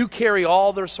 You carry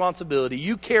all the responsibility.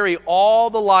 You carry all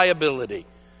the liability.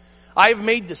 I have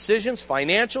made decisions,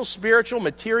 financial, spiritual,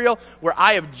 material, where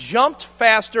I have jumped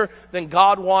faster than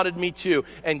God wanted me to.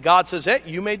 And God says, hey,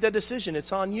 you made that decision.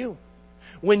 It's on you.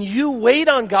 When you wait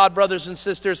on God, brothers and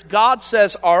sisters, God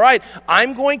says, all right,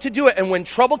 I'm going to do it. And when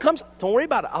trouble comes, don't worry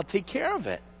about it. I'll take care of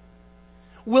it.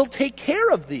 We'll take care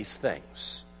of these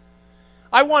things.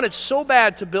 I wanted so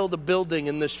bad to build a building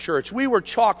in this church. We were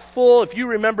chock full. If you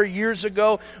remember years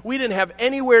ago, we didn't have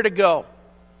anywhere to go.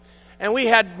 And we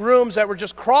had rooms that were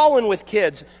just crawling with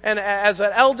kids. And as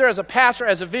an elder, as a pastor,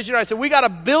 as a visionary, I said, we got to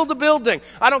build a building.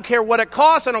 I don't care what it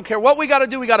costs. I don't care what we got to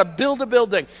do. We got to build a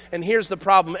building. And here's the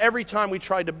problem. Every time we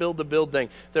tried to build a building,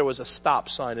 there was a stop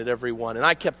sign at every one. And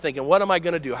I kept thinking, what am I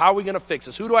going to do? How are we going to fix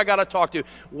this? Who do I got to talk to?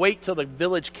 Wait till the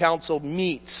village council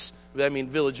meets.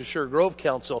 Village of Sugar Grove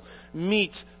Council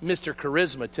meets Mr.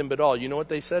 Charisma, Tim Badal. You know what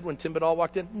they said when Tim Badal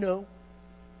walked in? No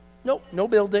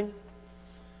building.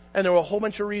 And there were a whole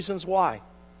bunch of reasons why.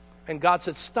 And God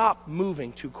said, stop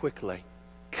moving too quickly.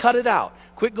 Cut it out.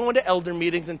 Quit going to elder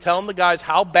meetings and telling the guys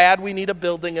how bad we need a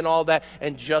building and all that,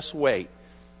 and just wait.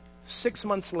 6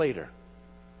 months later,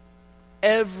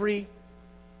 every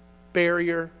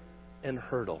barrier and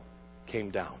hurdle came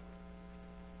down.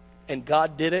 And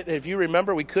God did it. And if you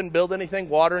remember, we couldn't build anything,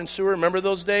 water and sewer. Remember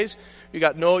those days? You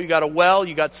got a well,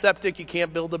 you got septic, you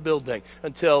can't build a building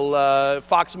until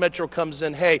Fox Metro comes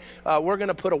in. Hey, we're going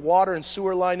to put a water and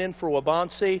sewer line in for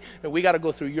Wabansie, and we got to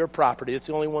go through your property. It's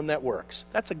the only one that works.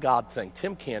 That's a God thing.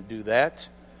 Tim can't do that.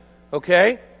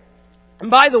 Okay? And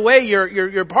by the way,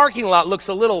 your parking lot looks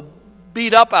a little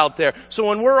beat up out there. So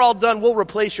when we're all done, we'll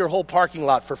replace your whole parking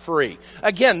lot for free.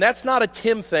 Again, that's not a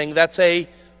Tim thing. That's a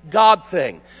God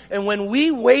thing. And when we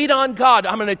wait on God,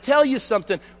 I'm going to tell you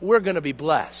something, we're going to be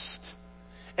blessed.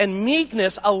 And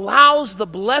meekness allows the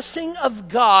blessing of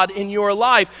God in your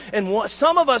life. And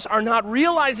some of us are not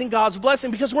realizing God's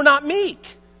blessing because we're not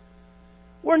meek.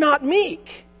 We're not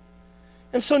meek.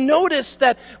 And so notice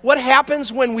that what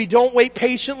happens when we don't wait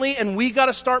patiently and we got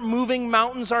to start moving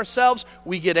mountains ourselves,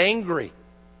 we get angry.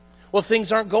 Well,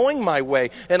 things aren't going my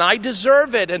way, and I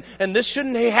deserve it, and this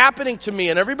shouldn't be happening to me,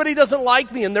 and everybody doesn't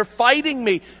like me, and they're fighting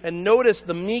me. And notice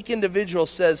the meek individual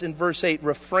says in verse 8,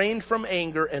 refrain from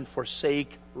anger and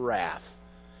forsake wrath.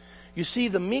 You see,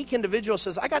 the meek individual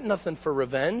says, I got nothing for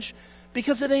revenge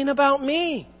because it ain't about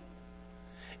me.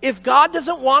 If God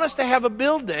doesn't want us to have a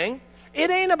building, it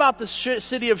ain't about the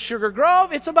city of Sugar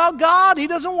Grove. It's about God. He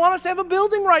doesn't want us to have a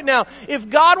building right now. If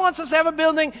God wants us to have a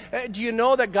building, do you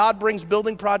know that God brings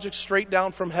building projects straight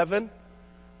down from heaven?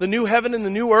 The new heaven and the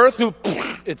new earth,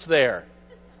 it's there.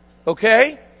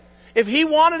 Okay? If He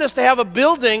wanted us to have a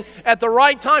building at the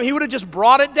right time, He would have just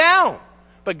brought it down.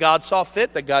 But God saw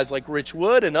fit that guys like Rich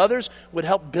Wood and others would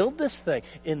help build this thing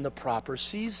in the proper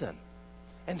season.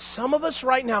 And some of us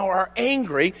right now are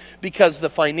angry because the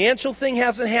financial thing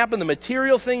hasn't happened, the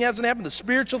material thing hasn't happened, the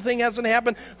spiritual thing hasn't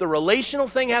happened, the relational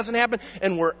thing hasn't happened,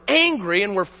 and we're angry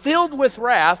and we're filled with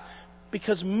wrath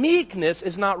because meekness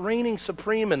is not reigning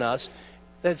supreme in us.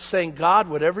 That's saying, God,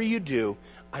 whatever you do,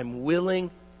 I'm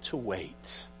willing to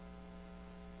wait.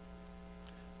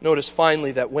 Notice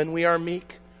finally that when we are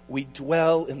meek, we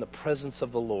dwell in the presence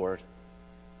of the Lord.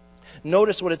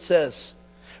 Notice what it says.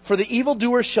 For the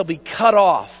evildoers shall be cut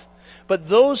off, but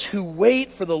those who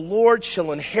wait for the Lord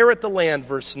shall inherit the land,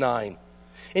 verse 9.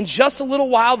 In just a little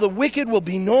while, the wicked will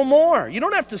be no more. You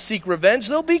don't have to seek revenge.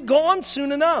 They'll be gone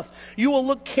soon enough. You will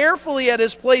look carefully at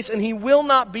his place, and he will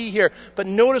not be here. But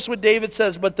notice what David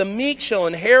says, but the meek shall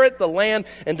inherit the land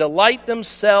and delight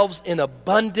themselves in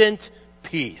abundant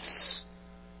peace.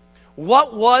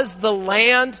 What was the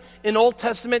land in Old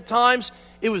Testament times?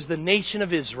 It was the nation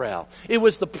of Israel. It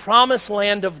was the promised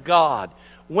land of God.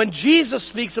 When Jesus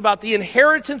speaks about the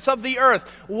inheritance of the earth,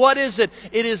 what is it?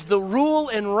 It is the rule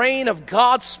and reign of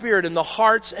God's Spirit in the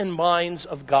hearts and minds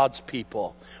of God's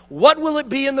people. What will it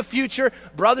be in the future?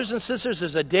 Brothers and sisters,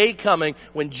 there's a day coming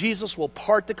when Jesus will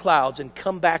part the clouds and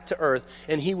come back to earth,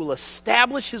 and he will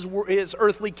establish his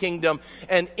earthly kingdom.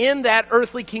 And in that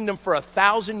earthly kingdom for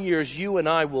 1,000 years, you and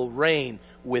I will reign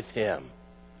with him.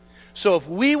 So if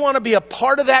we want to be a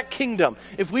part of that kingdom,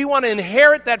 if we want to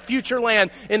inherit that future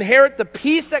land, inherit the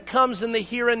peace that comes in the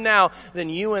here and now, then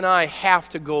you and I have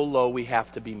to go low. We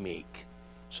have to be meek.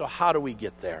 So how do we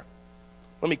get there?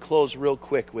 Let me close real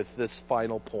quick with this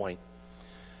final point.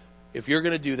 If you're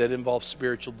going to do that, it involves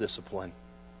spiritual discipline.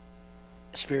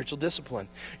 Spiritual discipline.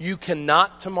 You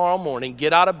cannot tomorrow morning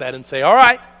get out of bed and say, all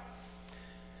right,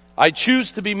 I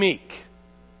choose to be meek.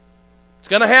 It's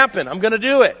going to happen. I'm going to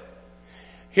do it.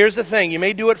 Here's the thing. You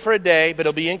may do it for a day, but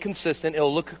it'll be inconsistent.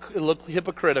 It'll look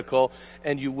hypocritical,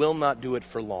 and you will not do it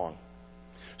for long.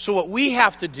 So what we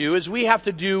have to do is we have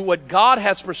to do what God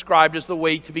has prescribed as the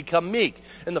way to become meek.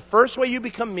 And the first way you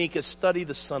become meek is study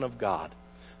the Son of God.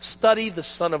 Study the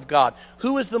Son of God.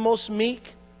 Who is the most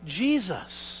meek?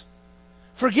 Jesus.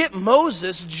 Forget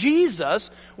Moses.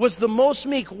 Jesus was the most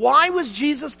meek. Why was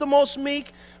Jesus the most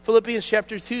meek? Philippians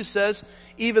chapter 2 says,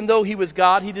 even though he was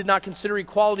God, he did not consider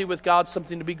equality with God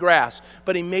something to be grasped.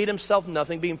 But he made himself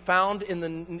nothing, being found in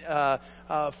the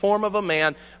form of a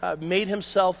man, made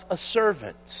himself a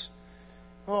servant.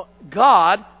 Well,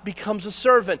 God becomes a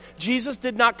servant. Jesus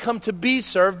did not come to be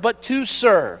served, but to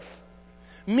serve.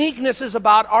 Meekness is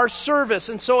about our service.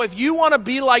 And so if you want to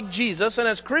be like Jesus, and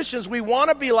as Christians we want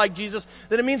to be like Jesus,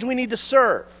 then it means we need to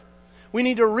serve. We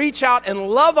need to reach out and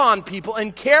love on people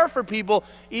and care for people,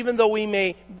 even though we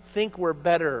may think we're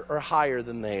better or higher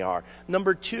than they are.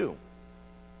 Number two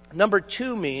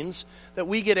means that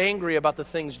we get angry about the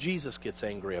things Jesus gets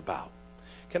angry about.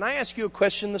 Can I ask you a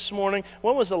question this morning?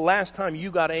 When was the last time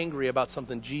you got angry about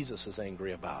something Jesus is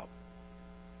angry about?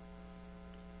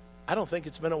 I don't think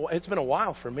it's been a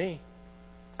while for me.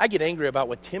 I get angry about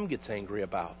what Tim gets angry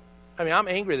about. I mean, I'm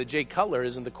angry that Jay Cutler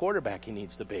isn't the quarterback he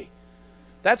needs to be.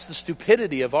 That's the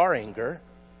stupidity of our anger.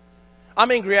 I'm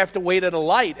angry I have to wait at a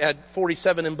light at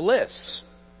 47 in Bliss.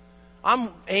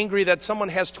 I'm angry that someone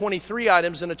has 23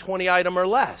 items in a 20 item or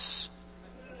less.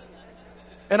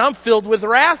 And I'm filled with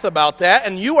wrath about that,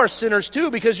 and you are sinners too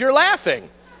because you're laughing.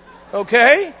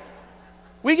 Okay?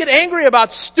 We get angry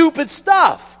about stupid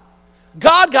stuff.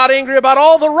 God got angry about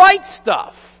all the right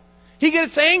stuff. He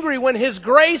gets angry when his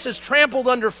grace is trampled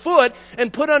underfoot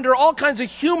and put under all kinds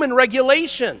of human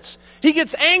regulations. He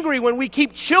gets angry when we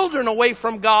keep children away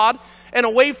from God and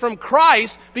away from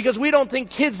Christ because we don't think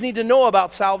kids need to know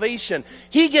about salvation.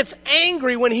 He gets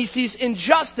angry when he sees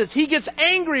injustice. He gets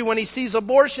angry when he sees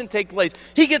abortion take place.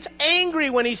 He gets angry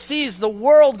when he sees the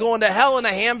world going to hell in a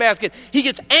handbasket. He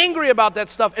gets angry about that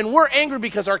stuff, and we're angry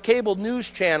because our cable news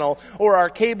channel or our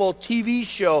cable TV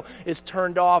show is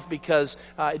turned off because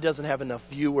it doesn't have enough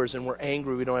viewers, and we're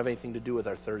angry we don't have anything to do with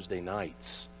our Thursday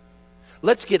nights.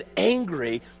 Let's get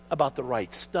angry about the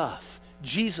right stuff.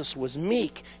 Jesus was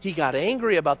meek. He got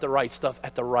angry about the right stuff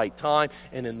at the right time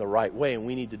and in the right way, and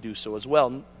we need to do so as well.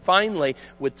 And finally,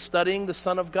 with studying the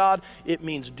Son of God, it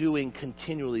means doing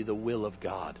continually the will of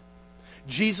God.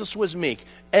 Jesus was meek.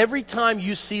 Every time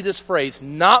you see this phrase,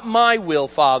 not my will,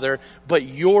 Father, but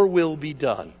your will be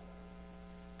done,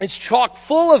 it's chock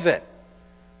full of it.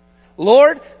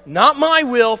 Lord, not my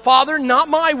will, Father, not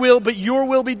my will, but your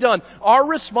will be done. Our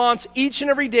response each and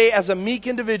every day as a meek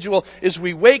individual is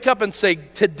we wake up and say,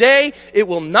 today it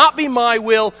will not be my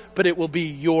will, but it will be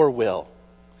your will.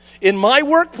 In my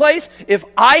workplace, if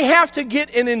I have to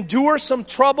get and endure some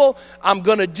trouble, I'm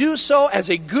going to do so as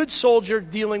a good soldier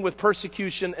dealing with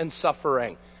persecution and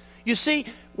suffering. You see,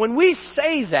 when we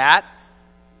say that,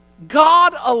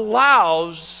 God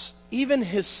allows even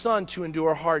his Son to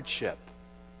endure hardship.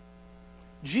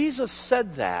 Jesus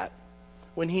said that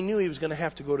when he knew he was going to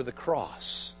have to go to the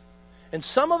cross. And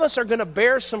some of us are going to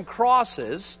bear some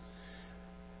crosses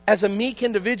as a meek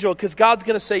individual because God's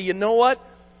going to say, you know what?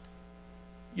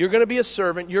 You're going to be a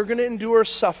servant. You're going to endure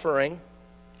suffering.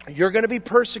 You're going to be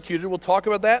persecuted. We'll talk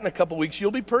about that in a couple weeks.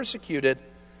 You'll be persecuted,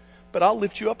 but I'll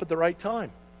lift you up at the right time.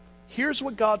 Here's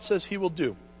what God says he will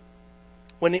do.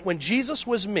 When Jesus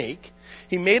was meek,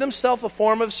 he made himself a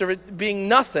form of servant, being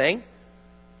nothing,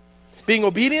 being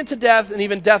obedient to death and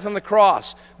even death on the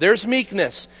cross. There's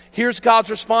meekness. Here's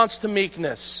God's response to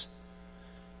meekness.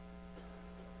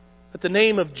 That the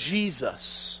name of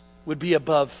Jesus would be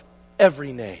above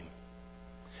every name.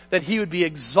 that he would be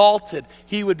exalted,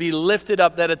 he would be lifted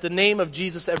up, that at the name of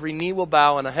Jesus every knee will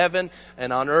bow in heaven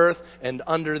and on earth and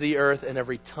under the earth, and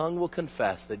every tongue will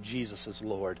confess that Jesus is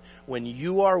Lord. When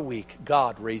you are weak,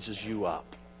 God raises you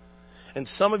up. And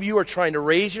some of you are trying to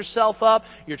raise yourself up.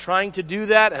 You're trying to do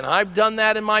that, and I've done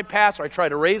that in my past, where I try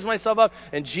to raise myself up.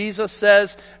 And Jesus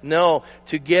says, no,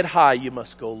 to get high, you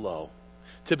must go low.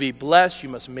 To be blessed, you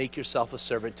must make yourself a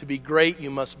servant. To be great, you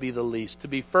must be the least. To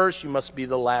be first, you must be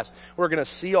the last. We're going to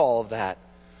see all of that.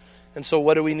 And so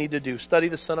what do we need to do? Study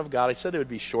the Son of God. I said it would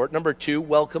be short. Number 2,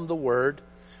 welcome the Word.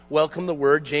 Welcome the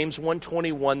Word. James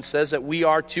 1:21 says that we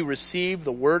are to receive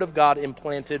the Word of God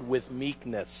implanted with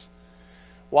meekness.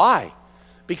 Why?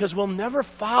 Because we'll never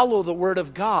follow the Word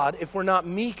of God if we're not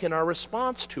meek in our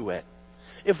response to it.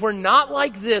 If we're not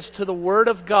like this to the Word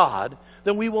of God,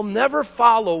 then we will never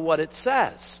follow what it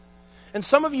says. And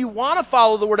some of you want to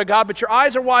follow the Word of God, but your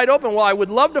eyes are wide open. Well, I would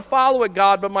love to follow it,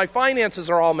 God, but my finances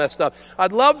are all messed up.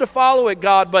 I'd love to follow it,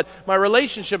 God, but my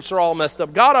relationships are all messed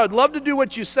up. God, I'd love to do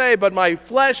what you say, but my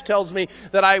flesh tells me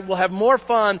that I will have more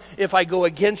fun if I go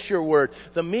against your Word.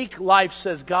 The meek life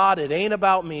says, God, it ain't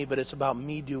about me, but it's about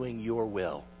me doing your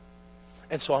will.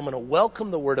 And so I'm going to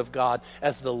welcome the Word of God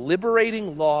as the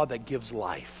liberating law that gives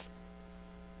life.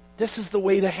 This is the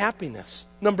way to happiness.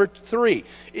 Number 3,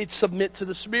 it's submit to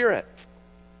the Spirit.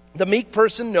 The meek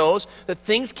person knows that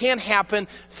things can't happen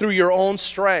through your own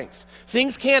strength.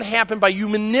 Things can't happen by you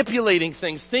manipulating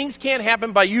things. Things can't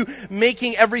happen by you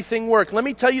making everything work. Let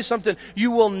me tell you something.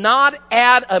 You will not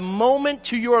add a moment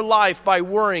to your life by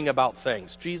worrying about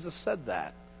things. Jesus said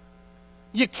that.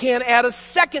 You can't add a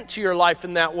second to your life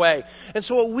in that way. And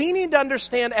so what we need to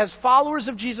understand as followers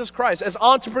of Jesus Christ, as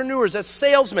entrepreneurs, as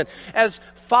salesmen, as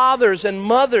fathers and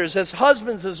mothers, as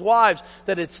husbands, as wives,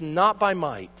 that it's not by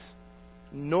might,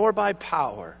 nor by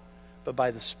power, but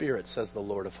by the Spirit, says the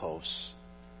Lord of hosts.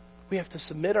 We have to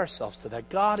submit ourselves to that.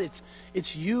 God,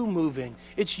 it's you moving.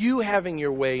 It's you having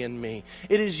your way in me.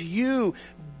 It is you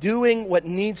doing what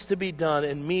needs to be done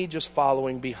and me just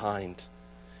following behind.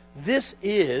 This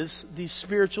is these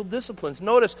spiritual disciplines.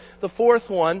 Notice the 4th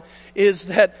one is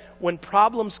that when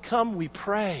problems come, we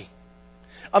pray.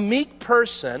 A meek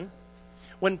person,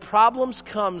 when problems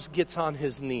comes, gets on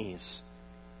his knees.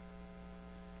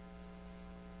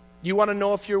 You want to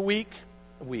know if you're weak?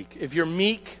 Weak. If you're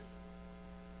meek,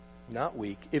 not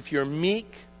weak. If you're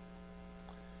meek,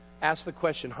 ask the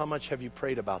question, how much have you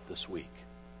prayed about this week?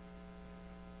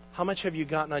 How much have you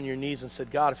gotten on your knees and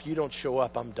said, God, if you don't show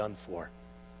up, I'm done for.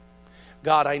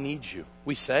 God, I need you.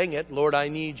 We sang it, Lord, I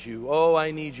need you. Oh,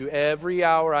 I need you. Every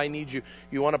hour I need you.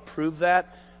 You want to prove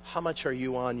that? How much are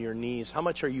you on your knees? How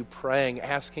much are you praying,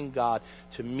 asking God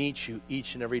to meet you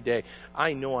each and every day?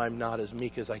 I know I'm not as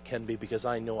meek as I can be because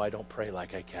I know I don't pray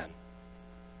like I can.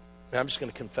 And I'm just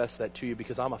going to confess that to you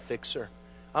because I'm a fixer.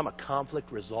 I'm a conflict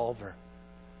resolver.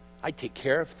 I take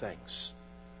care of things.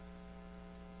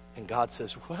 And God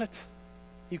says, what?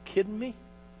 You kidding me?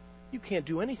 You can't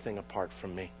do anything apart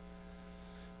from me.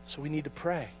 So we need to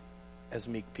pray as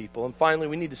meek people. And finally,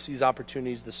 we need to seize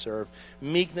opportunities to serve.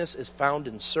 Meekness is found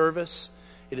in service.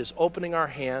 It is opening our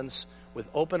hands with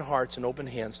open hearts and open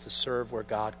hands to serve where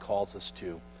God calls us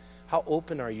to. How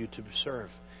open are you to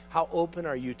serve? How open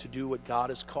are you to do what God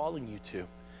is calling you to?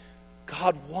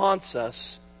 God wants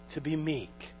us to be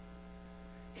meek.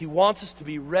 He wants us to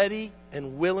be ready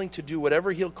and willing to do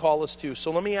whatever He'll call us to.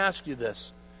 So let me ask you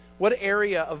this. What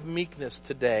area of meekness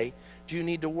today do you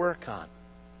need to work on?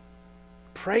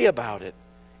 Pray about it.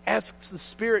 Ask the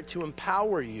Spirit to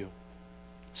empower you.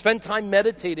 Spend time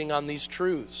meditating on these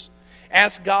truths.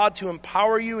 Ask God to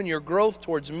empower you in your growth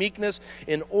towards meekness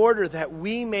in order that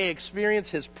we may experience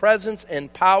His presence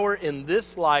and power in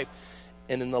this life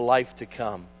and in the life to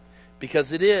come.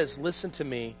 Because it is, listen to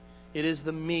me, it is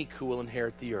the meek who will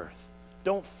inherit the earth.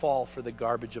 Don't fall for the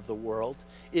garbage of the world.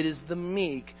 It is the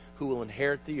meek who will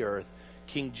inherit the earth.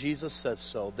 King Jesus says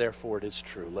so, therefore it is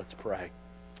true. Let's pray.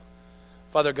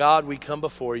 Father God, we come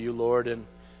before you, Lord, and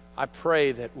I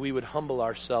pray that we would humble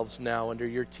ourselves now under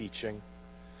your teaching,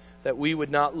 that we would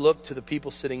not look to the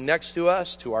people sitting next to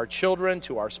us, to our children,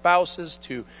 to our spouses,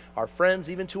 to our friends,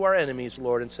 even to our enemies,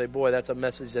 Lord, and say, boy, that's a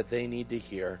message that they need to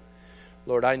hear.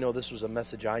 Lord, I know this was a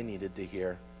message I needed to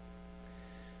hear.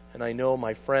 And I know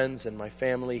my friends and my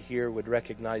family here would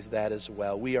recognize that as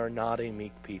well. We are not a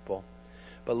meek people.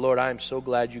 But Lord, I am so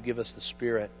glad you give us the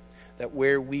Spirit, that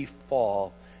where we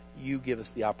fall, you give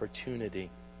us the opportunity.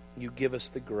 You give us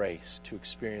the grace to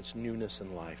experience newness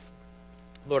in life.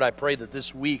 Lord, I pray that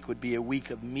this week would be a week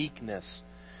of meekness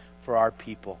for our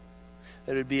people.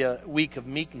 That it would be a week of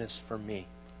meekness for me.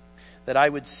 That I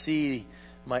would see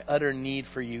my utter need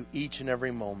for you each and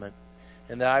every moment.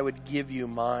 and that I would give you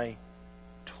my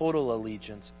total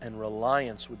allegiance, and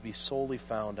reliance would be solely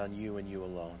found on you and you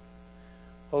alone.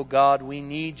 Oh God, we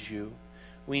need you.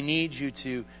 We need you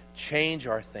to change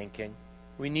our thinking.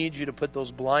 We need you to put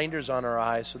those blinders on our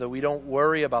eyes so that we don't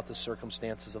worry about the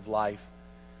circumstances of life,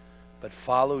 but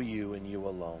follow you and you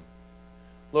alone.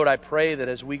 Lord, I pray that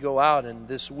as we go out in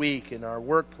this week in our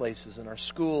workplaces, in our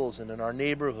schools, and in our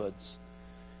neighborhoods,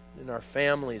 in our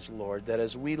families, Lord, that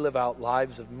as we live out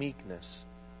lives of meekness,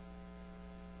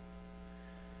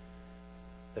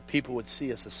 that people would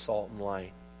see us as salt and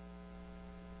light,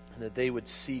 and that they would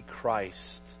see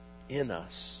Christ in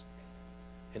us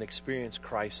and experience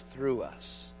Christ through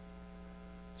us,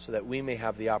 so that we may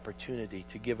have the opportunity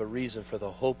to give a reason for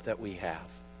the hope that we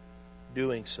have,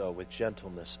 doing so with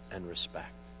gentleness and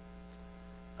respect.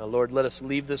 Now, Lord, let us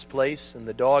leave this place in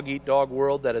the dog-eat-dog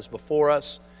world that is before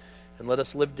us, and let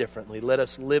us live differently. Let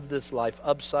us live this life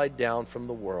upside down from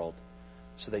the world,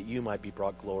 so that you might be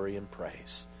brought glory and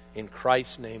praise. In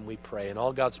Christ's name we pray. And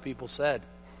all God's people said,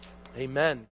 amen.